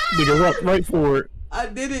 Nigga, walk right forward. I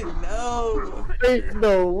didn't know. Ain't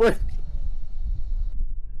no way.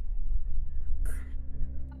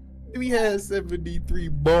 We had 73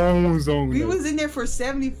 bones on We was in there for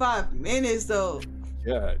 75 minutes, though.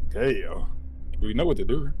 God damn. We know what to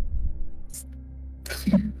do.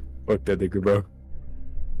 Fuck that nigga, bro.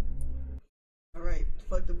 All right,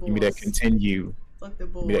 fuck the boss. Give me that continue. Fuck the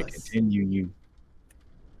boss. Give me that continue, you.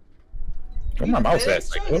 Where my mouse at?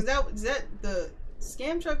 Like, is that the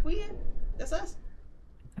scam truck we in? That's us.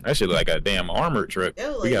 That shit look like a damn armored truck.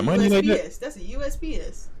 Like we got money like that? That's a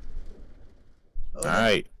USPS. Oh, all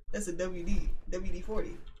right. That's a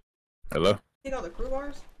WD-40. Hello? Take all the crew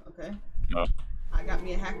bars? Okay. No. I got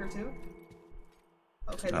me a hacker too.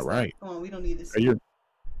 Okay, all right. Come on, we don't need this. Are you?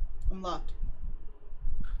 I'm locked.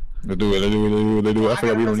 Let's do it. I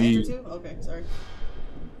forgot we don't need. Too? Okay, sorry.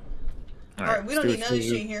 All right, we don't need none of this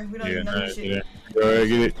shit here. We don't need none of this shit. All right,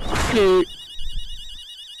 get it.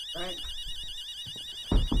 Right.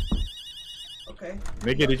 Okay.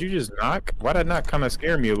 Nigga, did you just knock? Why did that not kind of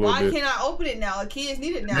scare me a little bit? Why can't I open it now? A key is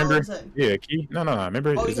needed now. Remember? Yeah, a key? No.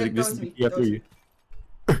 Remember? Oh, this is the key I threw you.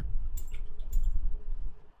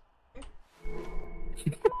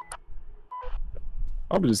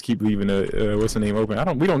 I'll just keep leaving the what's the name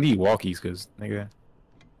open. We don't need walkies because nigga,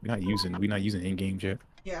 we're not using in-game jet.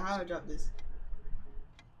 Yeah, how do I drop this?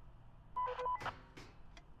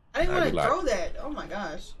 I didn't want to throw that. Oh my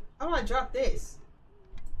gosh. How do I drop this?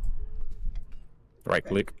 Right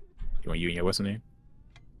click. You want your what's the name?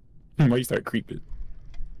 Why you start creeping?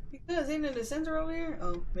 Because ain't it the center over here?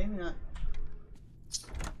 Oh, maybe not.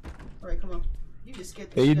 Alright, come on. You just scared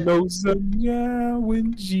the shit. Ain't no sunshine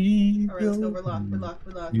when G. Alright, let's go. We're locked.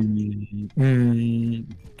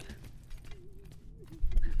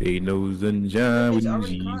 Ain't no sunshine when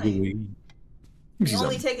G's away. We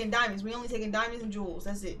only taking diamonds. And jewels.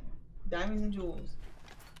 That's it. Diamonds and jewels.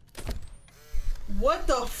 What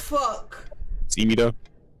the fuck? See me though?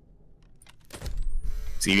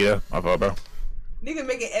 My fault, bro. Nigga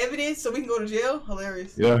making evidence so we can go to jail?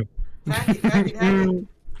 Hilarious. Yeah. Hack it.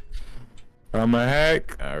 I'm a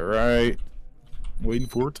hack. Alright. Waiting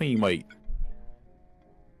for a teammate.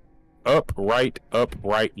 Up, right,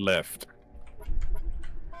 left.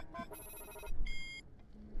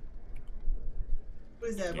 What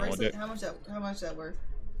is that? Bracelet? How much that worth?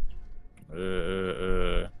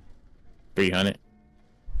 300.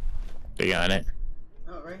 300.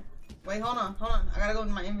 Alright. Wait, hold on. I gotta go to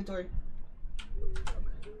my inventory.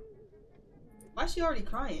 Why is she already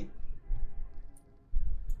crying?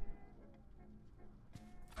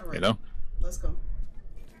 Alright. You know? Let's go.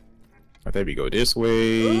 I think we go this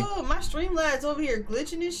way. Oh, my Streamlad's over here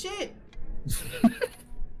glitching and shit.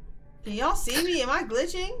 Can y'all see me? Am I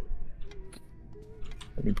glitching?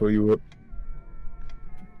 Let me pull you up.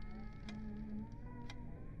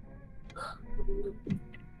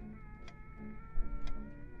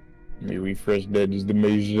 Let me refresh that just to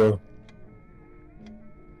make sure.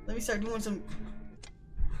 Let me start doing some.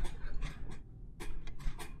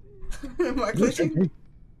 Am I glitching?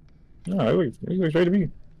 No, it looks straight to me.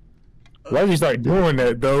 Why did you start doing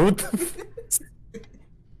that though? What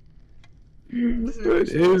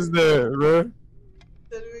is that, bro?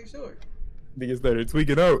 Let me make sure. Nigga started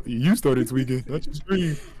tweaking out. You started tweaking. Not your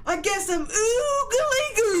screen. I guess I'm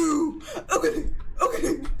Okay.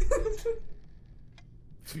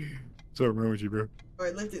 What's wrong with you, bro?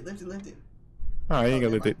 Alright, lift it. Oh, I ain't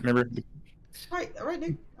gonna lift it. Remember? Alright,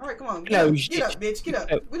 Nick. Alright, come on. Get up, bitch. Get up.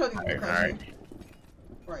 We don't need to Alright.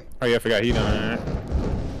 Right. Oh yeah, I forgot he done.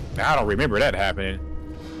 I don't remember that happening.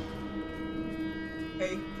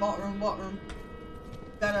 Okay, vault room.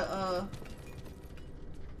 Gotta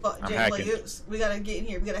I'm hacking. We gotta get in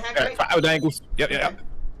here. We gotta hack, right? 5 angles. Yep.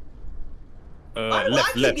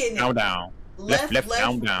 Left, down. Left,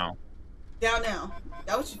 down. Down now.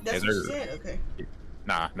 That's what you said? Okay.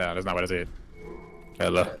 Nah, that's not what I said.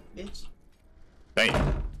 Hello. Shut up, bitch.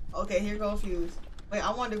 Damn. Okay, here goes fuse. Wait,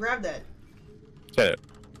 I wanted to grab that. Shut up.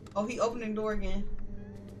 Oh, he opened the door again.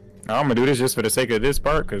 I'm gonna do this just for the sake of this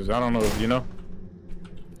part, cause I don't know if you know.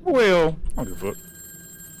 Well, I don't give a fuck.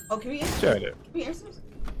 Oh, can we answer? Shut up. Can we answer this?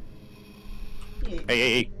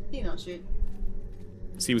 Hey. You know shit.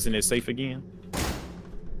 See what's in this safe again?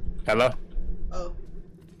 Hello? Oh.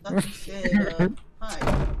 Thought you said,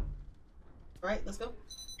 hi. Right, let's go.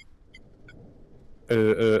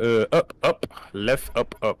 Up. Left,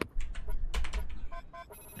 up.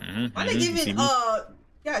 Why they giving,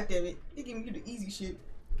 God damn it. They giving you the easy shit.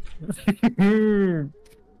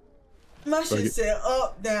 My shit said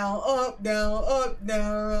up, down,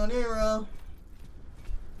 around and around.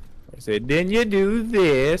 I said, then you do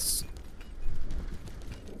this.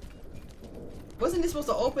 Wasn't this supposed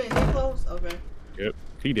to open and then close? Okay. Yep.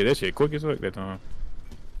 He did that shit quick as fuck that time.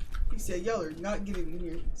 He said, y'all are not getting in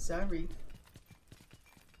here. Sorry.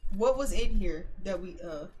 What was in here that we,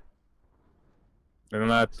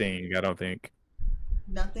 Nothing, I don't think.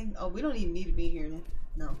 Nothing? Oh, we don't even need to be here then.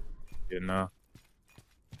 No. Yeah, no.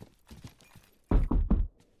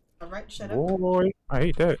 Alright, shut up. Boy, I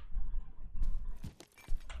hate that.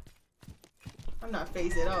 I'm not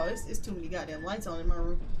phased at all. It's too many goddamn lights on in my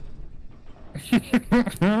room.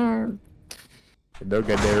 Don't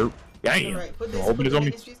get there. Damn. Alright, put this, Open this on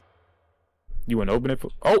me. You want to open it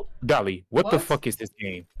for? Oh, Dolly, what the fuck is this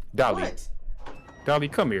game? Dolly. What? Dolly,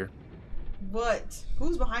 come here. What?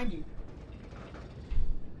 Who's behind you?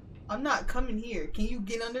 I'm not coming here. Can you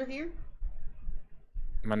get under here?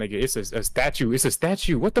 My nigga, it's a statue. It's a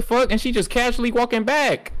statue. What the fuck? And she just casually walking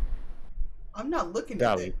back. I'm not looking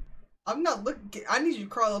Dolly. at it. I'm not looking. I need you to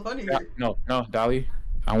crawl up under here. No, Dolly.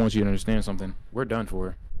 I want you to understand something. We're done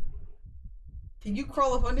for. Can you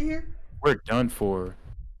crawl up under here? We're done for.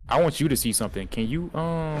 I want you to see something. Can you,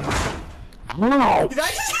 I don't know. Did I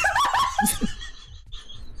just...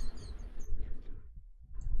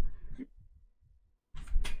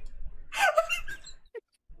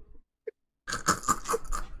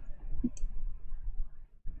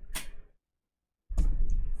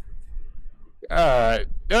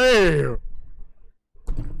 Damn.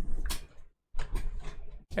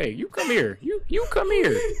 Hey, you come here. You come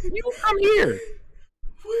here. You come here.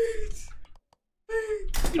 Wait.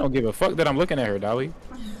 You don't give a fuck that I'm looking at her, Dolly.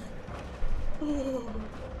 Oh.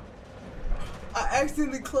 I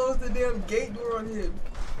accidentally closed the damn gate door on him.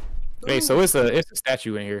 Hey, so it's a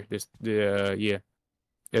statue in here. Yeah.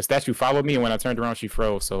 The statue followed me, and when I turned around, she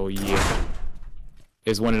froze. So yeah,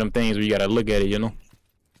 it's one of them things where you gotta look at it, you know.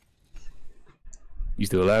 You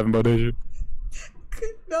still laughing about that shit?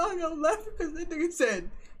 No, I'm laughing because that nigga said,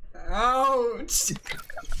 "Ouch."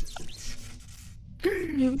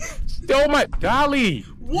 Oh my Dolly!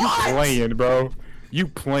 What? You playing, bro? You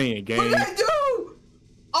playing, game? What did I do?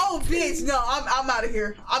 Oh, bitch! No, I'm out of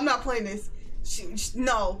here. I'm not playing this.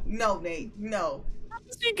 No, Nate, no. How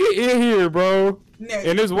did she get in here, bro? Nate.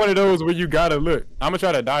 And it's one of those where you gotta look. I'm gonna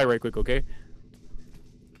try to die right quick, okay?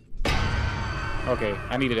 Okay,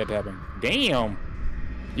 I needed that to happen. Damn.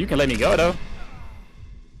 You can let me go though.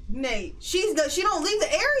 Nate, she don't leave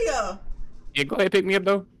the area. Yeah, go ahead, pick me up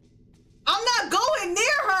though. I'm not going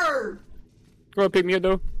near her. Go ahead, pick me up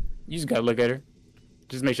though. You just gotta look at her.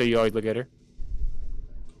 Just make sure you always look at her.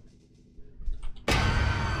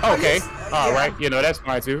 Okay, all right. You know that's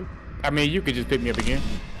fine too. I mean, you could just pick me up again.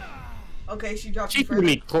 Okay, she dropped. She threw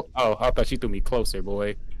me. Oh, I thought she threw me closer,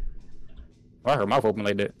 boy. Why her mouth open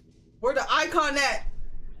like that? Where the icon at?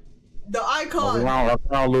 The icon. Around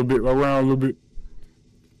a little bit. Around a little bit.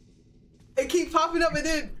 It keeps popping up and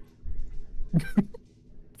then.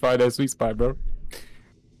 Find that sweet spot, bro.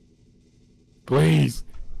 Please.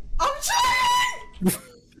 I'm trying.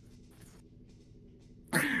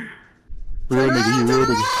 Real nigga, you real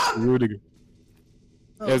nigga. Real nigga.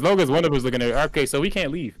 Oh. As long as one of us looking at her. Okay, so we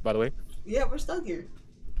can't leave, by the way. Yeah, we're stuck here.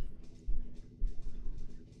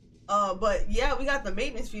 But yeah, we got the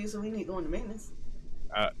maintenance fee, so we need to go into maintenance.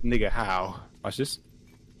 Nigga, how? Watch this.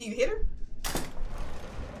 You hit her?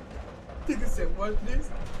 Nigga said, "What this?"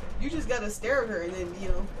 You just gotta stare at her and then, you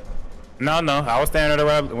know. No, I was standing at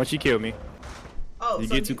her when she killed me. Oh, you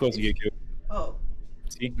so get too close, you get killed. Oh.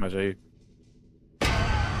 See, I'll show you.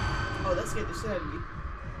 Oh, that scared the shit out of me.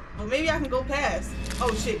 Well, maybe I can go past.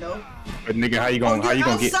 Oh shit, no. But nigga, how you gonna? Oh, how you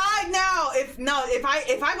gonna outside get? now.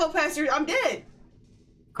 If I go past her, I'm dead.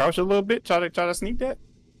 Crouch a little bit. Try to sneak that.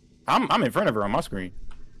 I'm in front of her on my screen.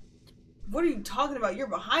 What are you talking about? You're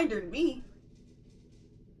behind her than me.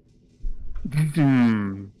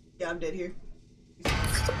 Yeah, I'm dead here.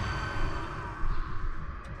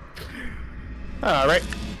 All right.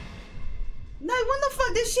 No, when the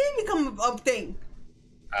fuck did she become a thing?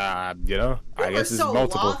 You know, I guess it's so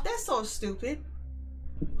multiple. Lost. That's so stupid.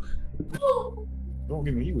 Don't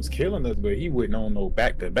get me. He was killing us, but he wouldn't on no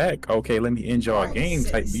back to back. Okay, let me end your game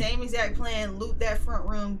type beat. Same exact plan. Loot that front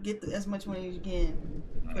room. Get as much money as you can.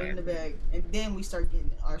 Put it in the bag, and then we start getting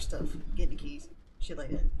our stuff, getting the keys, shit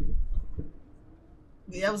like that.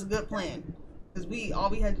 Yeah, that was a good plan, cause all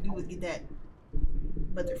we had to do was get that,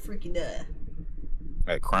 but they're freaking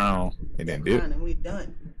that crown, and then did. And we're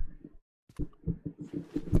done.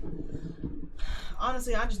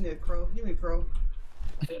 Honestly, I just need a crow. Give me a crow.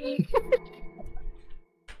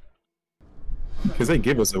 Cause they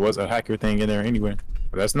give us a hacker thing in there anyway.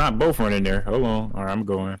 But that's not both running there. Hold on. All right, I'm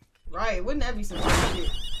going. Right? Wouldn't that be some shit?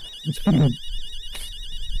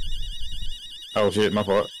 Oh shit, my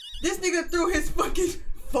fault. This nigga threw his fucking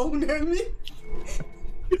phone at me.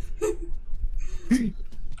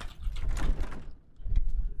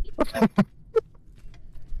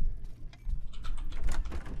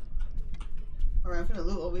 Alright, I'm finna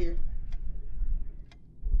loot over here.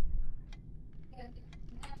 Yeah,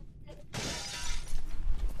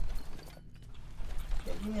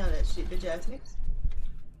 give me all that shit, bitch ass niggas.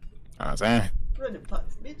 I'm saying. Run the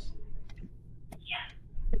pucks, bitch.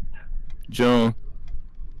 June.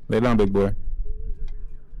 Lay down, big boy.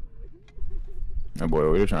 That boy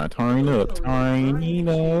over here trying to turn up. Turn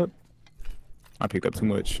up. I picked up too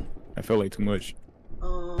much. I felt like too much.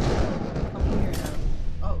 I'm in here now.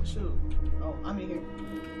 Oh, shoot. Oh, I'm in here.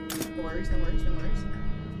 No worries, no worries, no worries.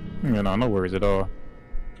 Yeah, no worries at all.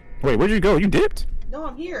 Wait, where'd you go? You dipped? No,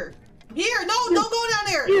 I'm here. Here! No, don't go down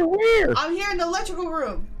there! Here, where? I'm here in the electrical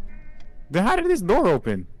room. Then how did this door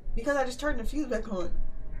open? Because I just turned the fuse back on.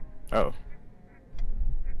 Oh.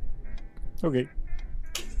 Okay.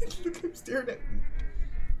 Look at him staring at me.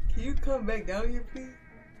 Can you come back down here, please?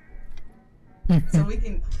 So we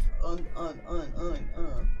can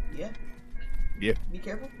yeah? Yeah. Be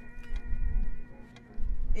careful.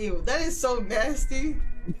 Ew, that is so nasty.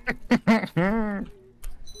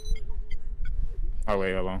 Oh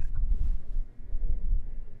wait, hold on.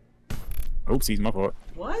 Oopsies, my fault.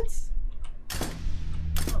 What?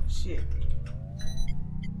 Oh shit.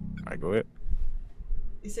 Alright, go ahead.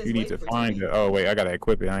 It says You need to find it. Oh wait, I gotta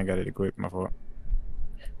equip it. I ain't got it equipped, my fault.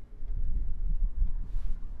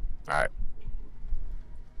 Alright.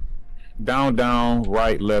 Down, down,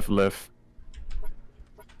 right, left, left.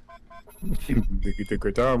 You took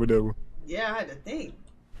your time with that one. Yeah, I had to think.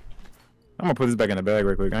 I'm gonna put this back in the bag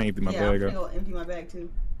real quick. I ain't empty my bag I'm up. gonna go empty my bag too.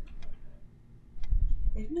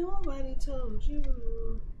 If nobody told you.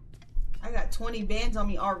 I got 20 bands on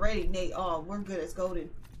me already, Nate. Oh, we're good as golden.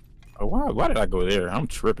 Oh, why did I go there? I'm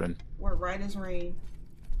tripping. We're right as rain.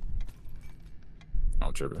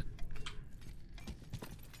 I'm tripping.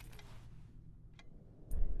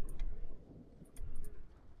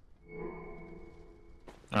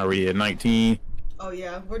 Already at 19. Oh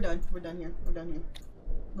yeah, we're done. We're done here. We're done here.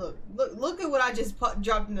 Look at what I just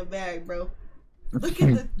dropped in the bag, bro. Look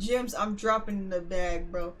at the gems I'm dropping in the bag,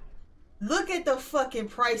 bro. Look at the fucking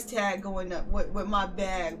price tag going up with my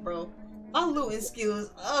bag, bro. My looting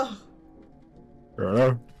skills, ugh.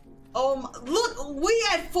 Look, we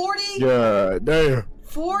at 40. Yeah, damn.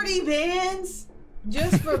 40 bands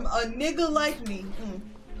just from a nigga like me.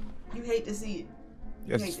 You hate to see it.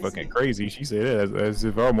 That's fucking crazy. She said it as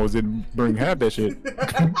if I almost didn't bring half that shit.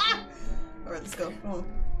 Alright, let's go. Come on.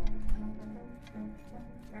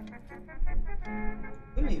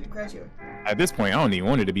 We don't even crash here. At this point, I don't even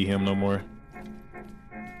want it to be him no more.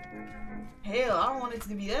 Hell, I don't want it to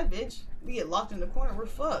be that bitch. We get locked in the corner, we're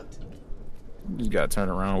fucked. You just gotta turn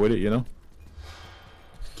around with it, you know?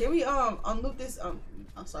 Can we unloop this? I'm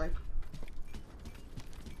sorry.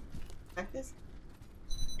 Back this?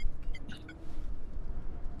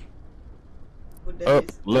 Up,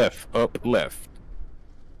 left, up, left.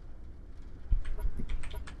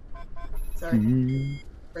 Sorry.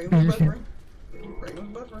 Bring my buffer. Bring my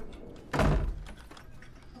buffer.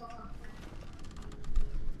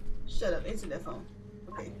 Shut up, answer that phone.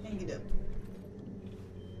 Okay, hang it up.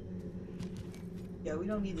 Yeah, we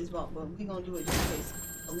don't need this vault, but we gonna do it just in case.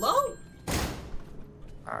 Hello?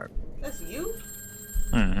 Alright. That's you?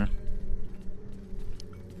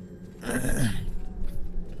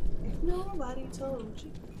 If nobody told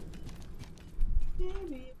you.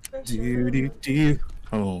 Do.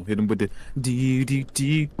 Oh, hit him with the do.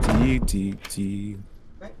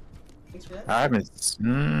 Right? Thanks for that. I haven't.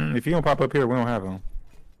 If you don't pop up here, we don't have him.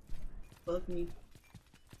 Fuck me.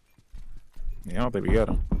 Yeah, I don't think we got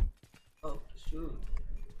him. Oh, shoot.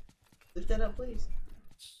 Lift that up, please.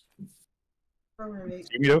 Program mate.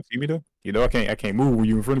 See me though? See me though? You know I can't move when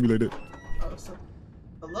you in front of me like that. Oh, so.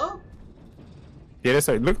 Hello? Yeah, that's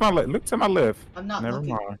right. Look to my left. I'm not Never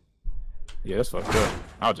looking. mind. Yeah, that's fucked up.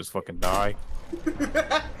 I'll just fucking die.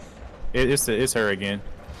 It's her again.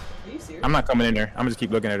 Are you serious? I'm not coming in there. I'm gonna just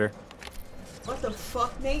keep looking at her. What the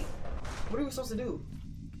fuck, Nate? What are we supposed to do?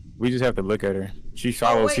 We just have to look at her. She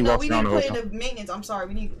follows. Oh, wait, she no, walks we need around to the put whole it time. in maintenance. I'm sorry.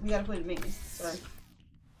 We gotta put it in maintenance. Sorry.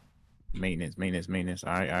 Maintenance.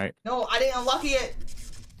 All right. No, I didn't unlock it yet.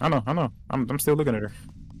 I know. I'm still looking at her.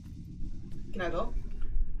 Can I go?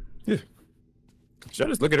 Yeah. Should I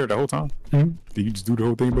just look at her the whole time? Did you just do the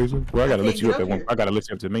whole thing, basically? Well, I gotta lift you up at one. I gotta lift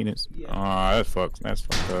you up to maintenance. Yeah. That's fucked. That's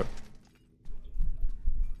fucked up.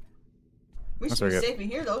 We should be safe in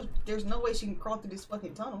here, though. There's no way she can crawl through this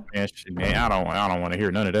fucking tunnel. Man, I don't want to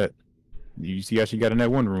hear none of that. You see how she got in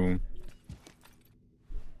that one room?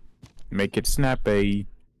 Make it snappy.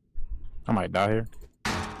 I might die here.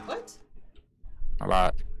 What? A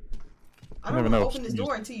lot. I don't want to open this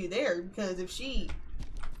door until you're there, because if she...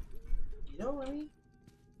 You know what I mean?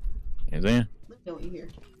 Is in? Let me know what you hear.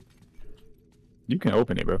 You can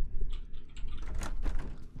open it, bro.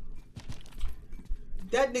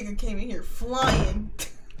 That nigga came in here flying.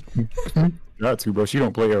 Got to, bro. She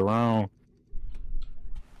don't play around.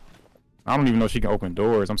 I don't even know if she can open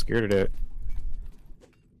doors. I'm scared of that.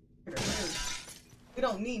 We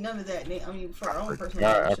don't need none of that, Nate. I mean, for our own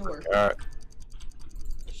personal gain, sure.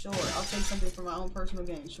 Sure, I'll take something for my own personal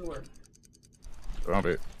gain, sure. Bump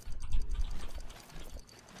it.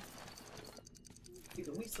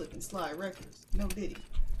 We slip and slide records. No diddy.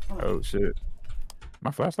 Oh shit.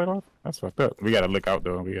 My flashlight off? That's fucked up. We gotta look out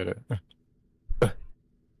though. We gotta.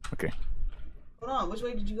 Okay. Hold on. Which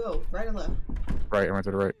way did you go? Right or left? Right. I went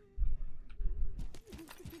to the right.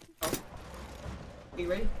 Oh. Are you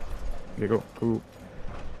ready? Yeah, go. Cool.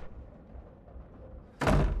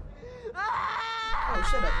 Oh,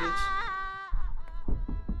 shut up, bitch.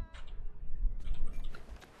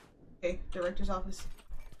 Okay, director's office.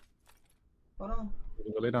 Hold on.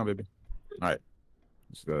 Lay down, baby. Alright.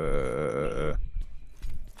 I'm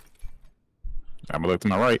gonna look to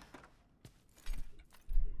my right.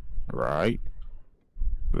 Right.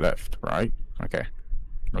 Left. Right. Okay.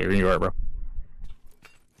 Here you are, bro.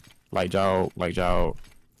 Light out. Light out.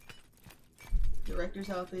 Director's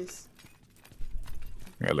office.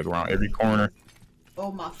 I gotta look around every corner.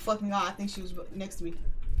 Oh my fucking god, I think she was next to me.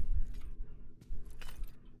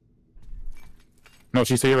 No,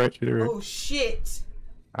 she's here, right? She's here. Oh shit.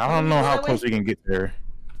 I don't know how close we can get there.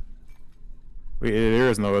 There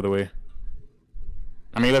is no other way.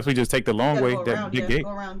 I mean, unless we just take the long way, that big gate.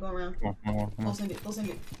 Go around, go around. Come on. Go send it, go send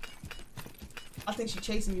it. I think she's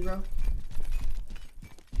chasing me, bro.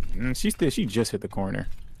 She just hit the corner.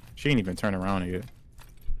 She ain't even turned around yet.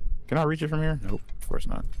 Can I reach it from here? Nope, of course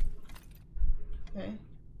not. Okay.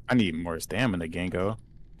 I need more stamina, Gango.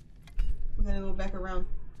 We gotta go back around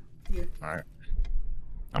here. Alright.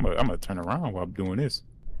 I'm gonna turn around while I'm doing this.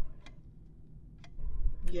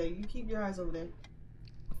 Yeah, you keep your eyes over there.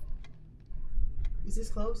 Is this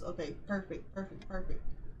close? Okay, perfect. Perfect.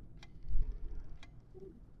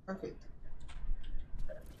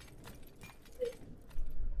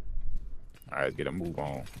 Alright, let's get a move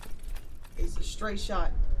on. It's a straight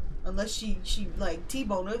shot. Unless she like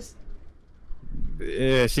T-bone us.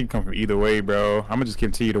 Yeah, she can come from either way, bro. I'm gonna just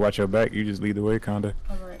continue to watch your back. You just lead the way, kinda.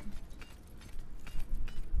 Alright.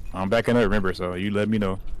 I'm backing up, remember, so you let me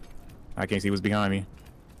know. I can't see what's behind me.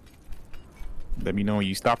 Let me know when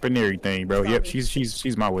you stop and everything, bro. Yep,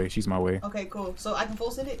 she's my way. She's my way. Okay, cool. So I can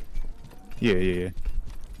full send it? Yeah.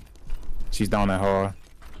 She's down that hall.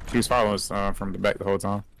 She was following us from the back the whole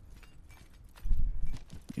time.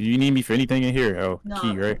 You need me for anything in here? Oh, no,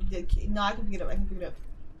 key, right? No, I can pick it up.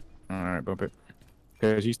 Alright, bump it.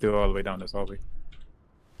 Cause she's still all the way down this hallway.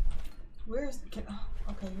 Where is the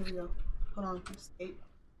okay, here we go. Hold on. Escape.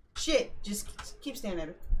 Shit! Just keep staring at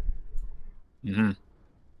her.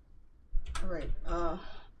 Alright,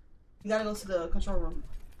 you gotta go to the control room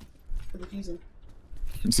for the fusing.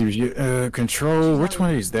 Let's see what you control. Which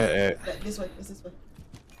one is that at? This way. It's this way.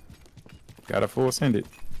 Gotta full send it.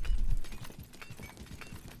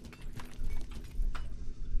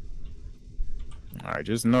 Alright,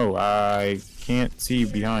 just know I can't see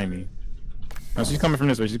behind me. No, she's coming from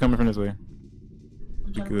this way.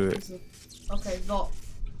 Good. Okay, vault.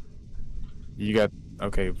 You got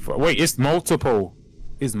okay. Wait, it's multiple.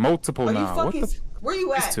 It's multiple Are now. You fucking, where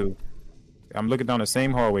you at? It's two. I'm looking down the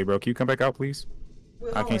same hallway, bro. Can you come back out, please?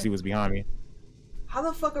 I can't see what's behind me. How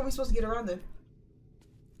the fuck are we supposed to get around there?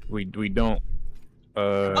 We don't.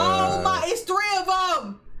 Oh my! It's 3 of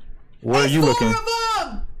them. Where are you looking? 4 of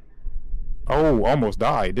them. Oh, almost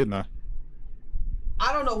died, didn't I?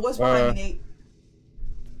 I don't know what's behind me, Nate.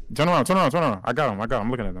 Turn around. I got him.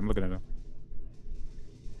 I'm looking at him.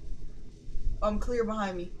 I'm clear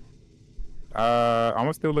behind me. I'm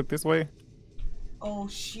gonna still look this way. Oh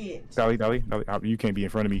shit. Dolly, you can't be in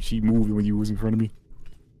front of me. She moved when you was in front of me.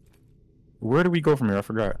 Where do we go from here? I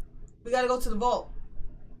forgot. We gotta go to the vault.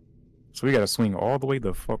 So we gotta swing all the way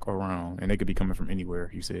the fuck around, and they could be coming from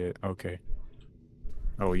anywhere. You said okay.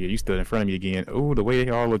 Oh yeah, you stood in front of me again. Oh, the way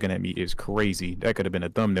y'all looking at me is crazy. That could have been a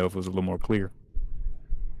thumbnail if it was a little more clear.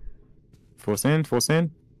 Full send. Full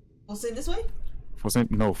send this way? Full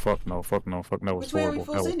send? No, fuck no. That was horrible.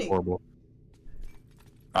 That was horrible.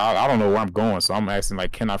 I don't know where I'm going, so I'm asking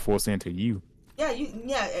like, can I full send to you? Yeah,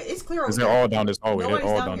 it's clear. Because they're all down this hallway.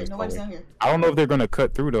 Nobody's down here. I don't know if they're gonna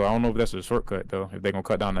cut through though. I don't know if that's a shortcut though. If they're gonna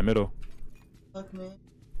cut down the middle. Fuck man,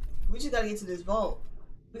 we just gotta get to this vault.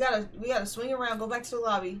 We gotta swing around, go back to the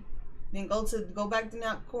lobby, then go back to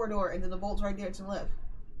that corridor, and then the vault's right there to the left.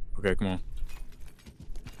 Okay, come on.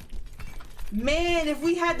 Man, if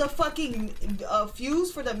we had the fucking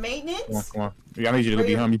fuse for the maintenance. Come on. Yeah, I need you to look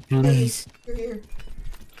behind me, please. Here.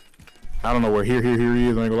 I don't know where here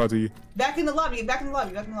is. I ain't gonna lie to you. Back in the lobby.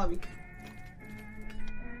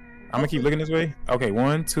 I'm gonna keep looking this way. Okay,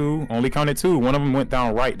 1, 2. Only counted 2. One of them went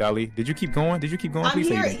down right, Dolly. Did you keep going? Did you keep going? I'm Please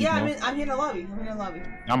here. say you Yeah, going. I'm here in the lobby. I'm in the lobby.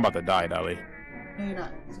 I'm about to die, Dolly. No, you're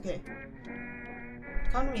not. It's okay.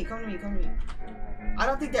 Come to me. Come to me. Come to me. I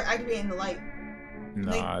don't think they're activating the light.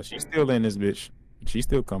 Nah, she's still in this bitch. She's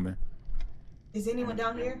still coming. Is anyone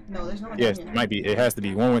down here? No, there's no one Yes, down here. it might be. It has to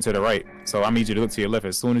be. One went to the right. So I need you to look to your left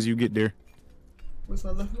as soon as you get there. What's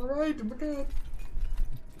my left and my right? Oh my god.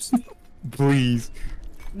 Please.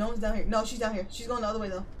 No one's down here. No, she's down here. She's going the other way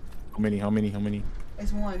though. How many? How many? How many?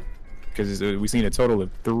 It's 1. Because we seen a total of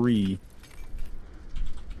 3.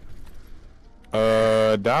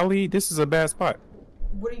 Dolly, this is a bad spot.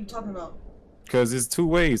 What are you talking about? Because it's 2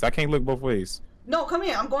 ways. I can't look both ways. No, come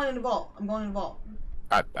here. I'm going in the vault. I'm going in the vault.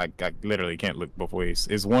 I literally can't look both ways.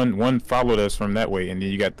 It's one followed us from that way, and then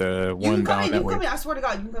you got the one down that way. You can come in. I swear to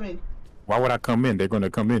God, you can come in. Why would I come in? They're gonna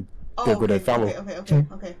come in. Oh, They're okay, gonna follow.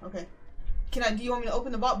 okay. Do you want me to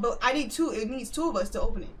open the vault? But I need 2. It needs 2 of us to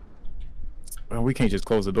open it. Well, we can't just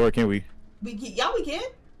close the door, can we? Yeah, we can.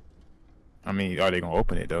 I mean, are they gonna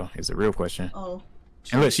open it though? Is the real question. Oh.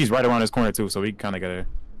 And look, she's right around this corner too, so we kind of gotta.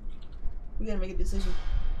 We gotta make a decision.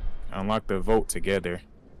 Unlock the vote together.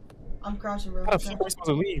 I'm crouching, bro. How the fuck are we supposed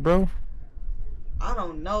to leave, bro? I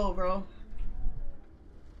don't know, bro.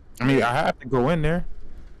 I mean, I have to go in there.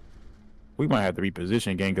 We might have to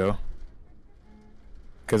reposition, Gango.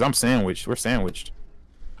 Cause I'm sandwiched. We're sandwiched.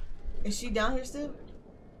 Is she down here still?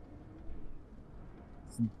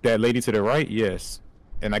 That lady to the right, yes.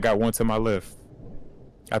 And I got one to my left.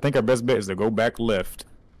 I think our best bet is to go back left.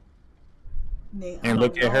 And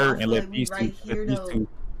look at her and let these two.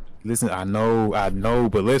 Listen, I know,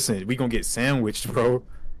 but listen, we gonna get sandwiched, bro.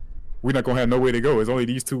 We're not gonna have no way to go. It's only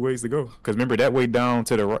these 2 ways to go. Cause remember that way down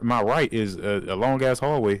to my right is a long ass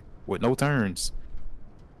hallway with no turns.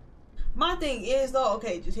 My thing is though,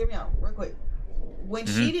 okay, just hear me out real quick. When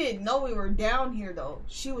she didn't know we were down here though,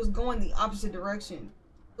 she was going the opposite direction.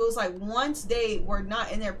 So it's like once they were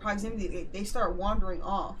not in their proximity, they start wandering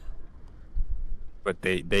off. But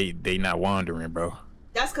they not wandering, bro.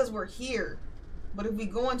 That's because we're here. But if we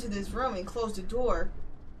go into this room and close the door,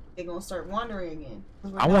 they're gonna start wandering again.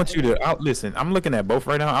 I want you to listen. I'm looking at both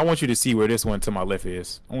right now. I want you to see where this one to my left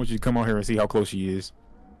is. I want you to come on here and see how close she is.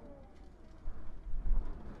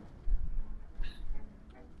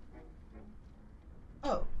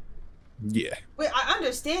 Oh. Yeah. Wait, I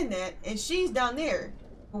understand that, and she's down there.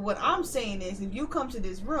 But what I'm saying is, if you come to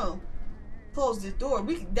this room, close this door.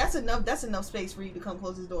 That's enough space for you to come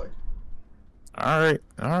close this door. All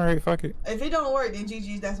right, fuck it. If it don't work, then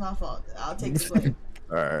GG's, that's my fault. I'll take the blame.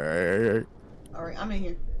 All right, I'm in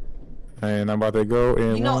here. And I'm about to go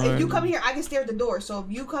in. You know, if you come here, I can stare at the door. So if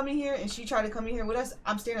you come in here and she try to come in here with us,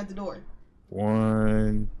 I'm staring at the door.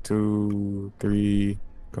 1, 2, 3,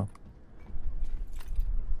 go.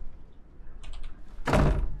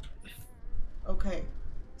 Okay,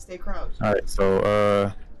 stay crouched. All right,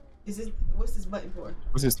 so what's this button for?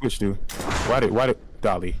 what's this switch do? Why did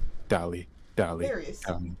Dolly? Darius.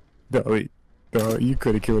 Dolly, you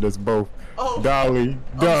could have killed us both. Oh, Dolly.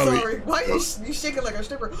 I'm sorry. Why you shaking like a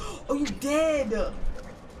stripper? Oh, you dead.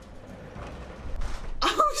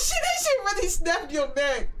 Oh shit, that shit really snapped your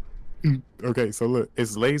neck. Okay, so look,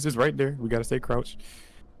 it's lasers right there. We gotta stay crouched.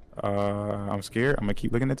 I'm scared. I'm gonna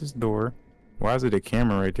keep looking at this door. Why is it a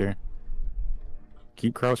camera right there?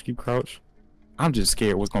 Keep crouch. I'm just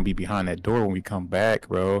scared what's gonna be behind that door when we come back,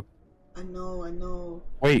 bro. I know.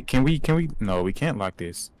 Wait, can we? No, we can't lock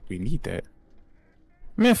this. We need that.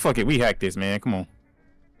 Man, fuck it. We hack this, man. Come on. Do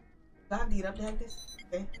I have to get up to hack this?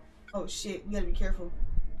 Okay. Oh shit, we gotta be careful.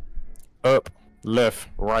 Up, left,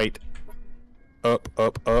 right. Up,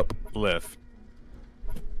 left.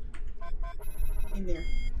 In there.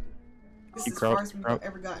 This is as far as we've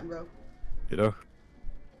ever gotten, bro. You know?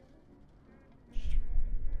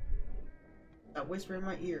 That whisper in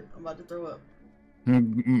my ear. I'm about to throw up.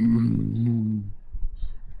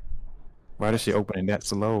 Why does she opening that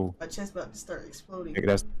slow? My chest about to start exploding.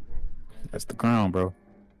 Nigga, that's the ground, bro.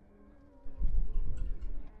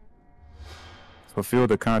 Fulfill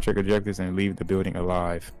the contract objectives and leave the building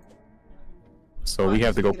alive. So we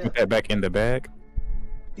have to go put that back in the bag.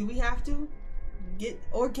 Do we have to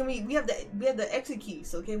or can we have the exit key?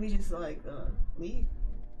 So can we just like leave?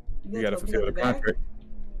 We gotta fulfill the contract.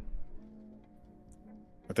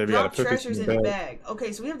 I think we gotta put treasures in the bag.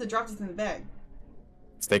 Okay, so we have to drop this in the bag.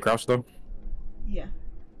 Stay crouched though. Yeah.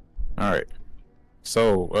 All right.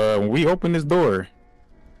 So when we open this door,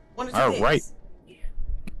 all right,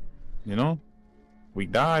 you know, we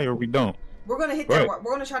die or we don't. We're gonna hit that.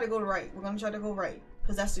 We're gonna try to go right. We're gonna try to go right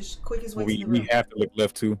because that's the quickest way to the room. We have to look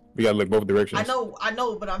left too. We gotta look both directions. I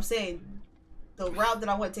know, but I'm saying The route that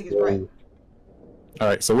I want to take is right. All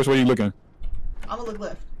right. So which way are you looking? I'm gonna look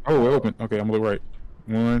left. Oh, we're open. Okay, I'm gonna look right.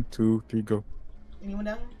 1, 2, 3, go. Anyone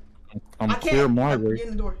down here? I'm clear my way. You're in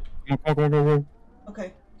the door. Come on.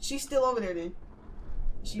 Okay. She's still over there then.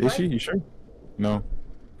 Is Is she? You sure? No.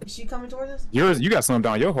 Is she coming towards us? You got something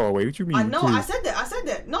down your hallway. What you mean? I know. Clear? I said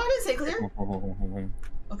that. No, I didn't say clear.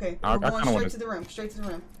 Okay. We're going straight to the room. Straight to the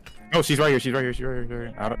room. No, she's right here. She's right here.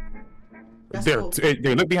 There. Cool.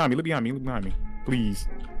 There. Look behind me. Please.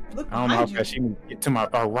 Look I don't know how behind fast she moved. Get to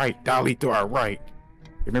our right. Dolly to our right.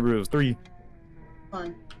 Remember it was 3.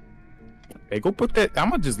 Fine. Hey, go put that. I'm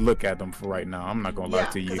gonna just look at them for right now. I'm not gonna lie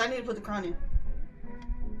to you. Because I need to put the crown in.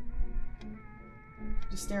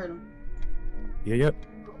 Just stare at them. Yeah, yep.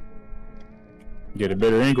 Get a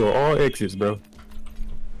better angle. All exits, bro.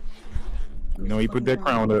 You know, you put that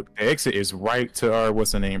crown up. The exit is right to our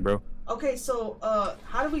what's the name, bro. Okay, so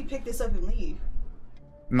how do we pick this up and leave?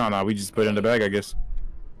 No, we just put it in the bag, I guess.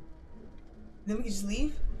 Then we can just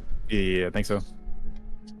leave? Yeah, I think so.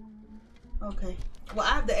 Okay. Well,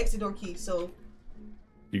 I have the exit door key, so.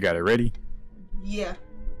 You got it ready? Yeah.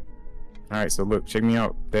 All right, so look, check me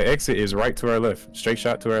out. The exit is right to our left. Straight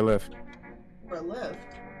shot to our left. To our left?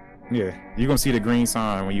 Yeah, you're gonna see the green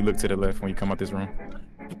sign when you look to the left when you come out this room.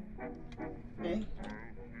 Okay.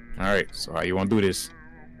 All right, so how you wanna do this?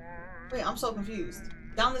 Wait, I'm so confused.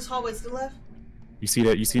 Down this hallway to the left? You see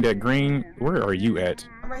that? You see that green? Where are you at?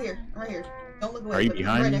 I'm right here. Don't look away. Are you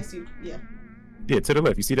behind right me? next to you. Yeah. Yeah, to the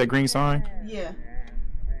left. You see that green sign? Yeah.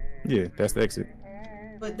 Yeah, that's the exit.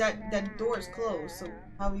 But that door is closed, so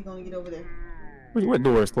how are we gonna get over there? What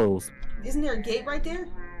door is closed? Isn't there a gate right there?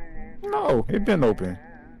 No, it been open.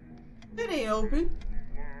 It ain't open.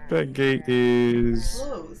 That gate is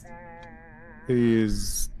Closed.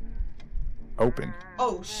 open.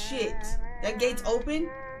 Oh shit. That gate's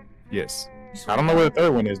open? Yes. I don't know where the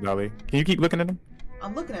third one is, Dolly. Can you keep looking at them?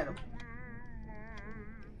 I'm looking at them.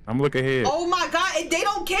 I'm looking ahead. Oh my god, and they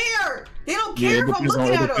don't care! They don't care if I'm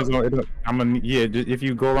looking at them! If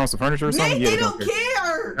you go around some furniture or something, they don't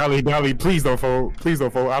care! Dolly, please don't fold. I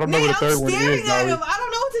don't know where the third one is, I'm staring at Dolly. him! I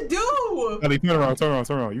don't know what to do! Dolly, turn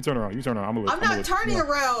around. You turn around. I'm not turning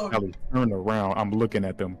around! Dolly, turn around. I'm looking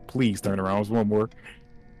at them. Please turn around. There's one more.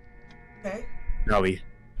 Okay. Dolly.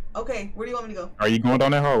 Okay, where do you want me to go? Are you going down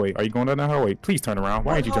that hallway? Please turn around.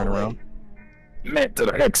 Why didn't you turn around? Man, to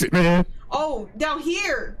the exit, man. Oh, down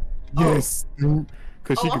here! Yes, dude.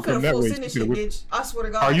 Cause she can come that way. This shit, bitch. I swear to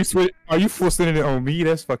God. Are you full sending it on me?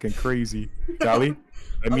 That's fucking crazy, Dolly.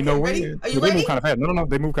 Let me know when. Are you ready? They move kind of fast. No,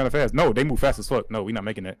 they move kind of fast. No, they move fast as fuck. No, we're not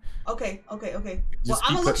making that. Okay. Well,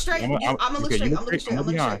 I'm gonna look straight. I'm gonna look straight. I'm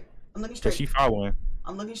looking straight. Is she following?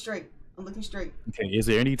 I'm looking straight. Okay. Is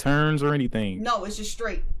there any turns or anything? No, it's just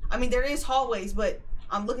straight. I mean, there is hallways, but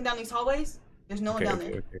I'm looking down these hallways. There's no one down there.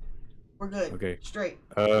 Okay. We're good. Okay. Straight.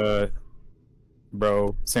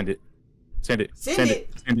 Bro, send it. Send it. Send it.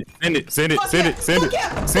 What the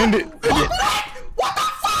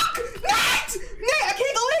fuck? Nate, I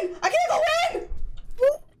can't go in.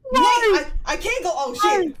 Nate, I can't go. Oh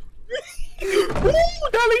shit. Ooh,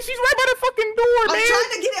 Dolly, she's right by the fucking door, man. I'm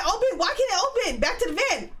trying to get it open. Why can't it open? Back to the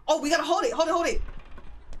van. Oh, we gotta hold it. Hold it.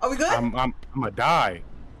 Are we good? I'm gonna die.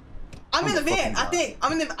 I'm in the van. I think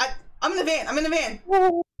I'm in the van.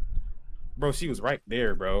 Bro, she was right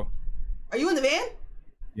there, bro. Are you in the van?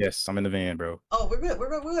 Yes, I'm in the van, bro. Oh, we're good.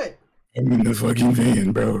 I'm in the fucking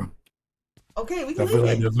van, bro. Okay, we can leave. I feel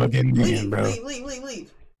like the fucking van, bro.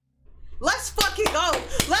 Leave. Let's fucking go.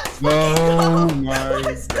 Let's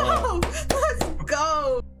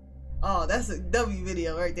go. Oh, that's a W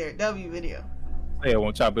video right there. W video. Hey, I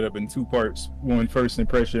won't chop it up in 2 parts. 1 first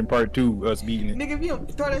impression, part 2 us beating it. Nigga, if you don't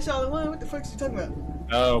throw that shot in 1, what the fuck you talking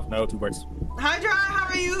about? No, 2 parts. Hi, Dry. How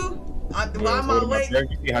are you? I'm on my way. You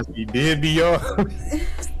see how she did be y'all?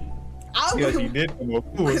 Yeah, she did.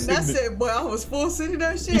 That's it, boy. I was full sitting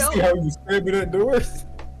that shit. You see how you scraping that door?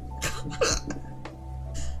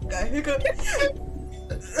 Got hiccup.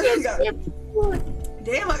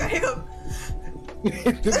 Damn, I got hiccup.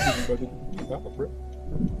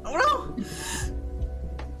 Oh no!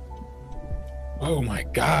 Oh my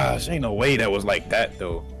gosh, ain't no way that was like that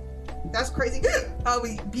though. That's crazy. How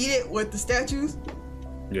we beat it with the statues.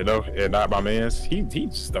 You know, and not my man's. He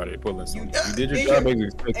just started pulling some. You did your job,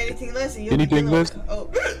 basically. Anything less? Anything less? Oh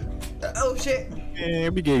shit. Yeah,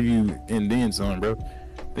 we gave you and then some, bro.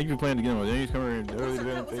 Thank you for playing the game. James coming early. What's the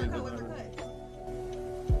cut?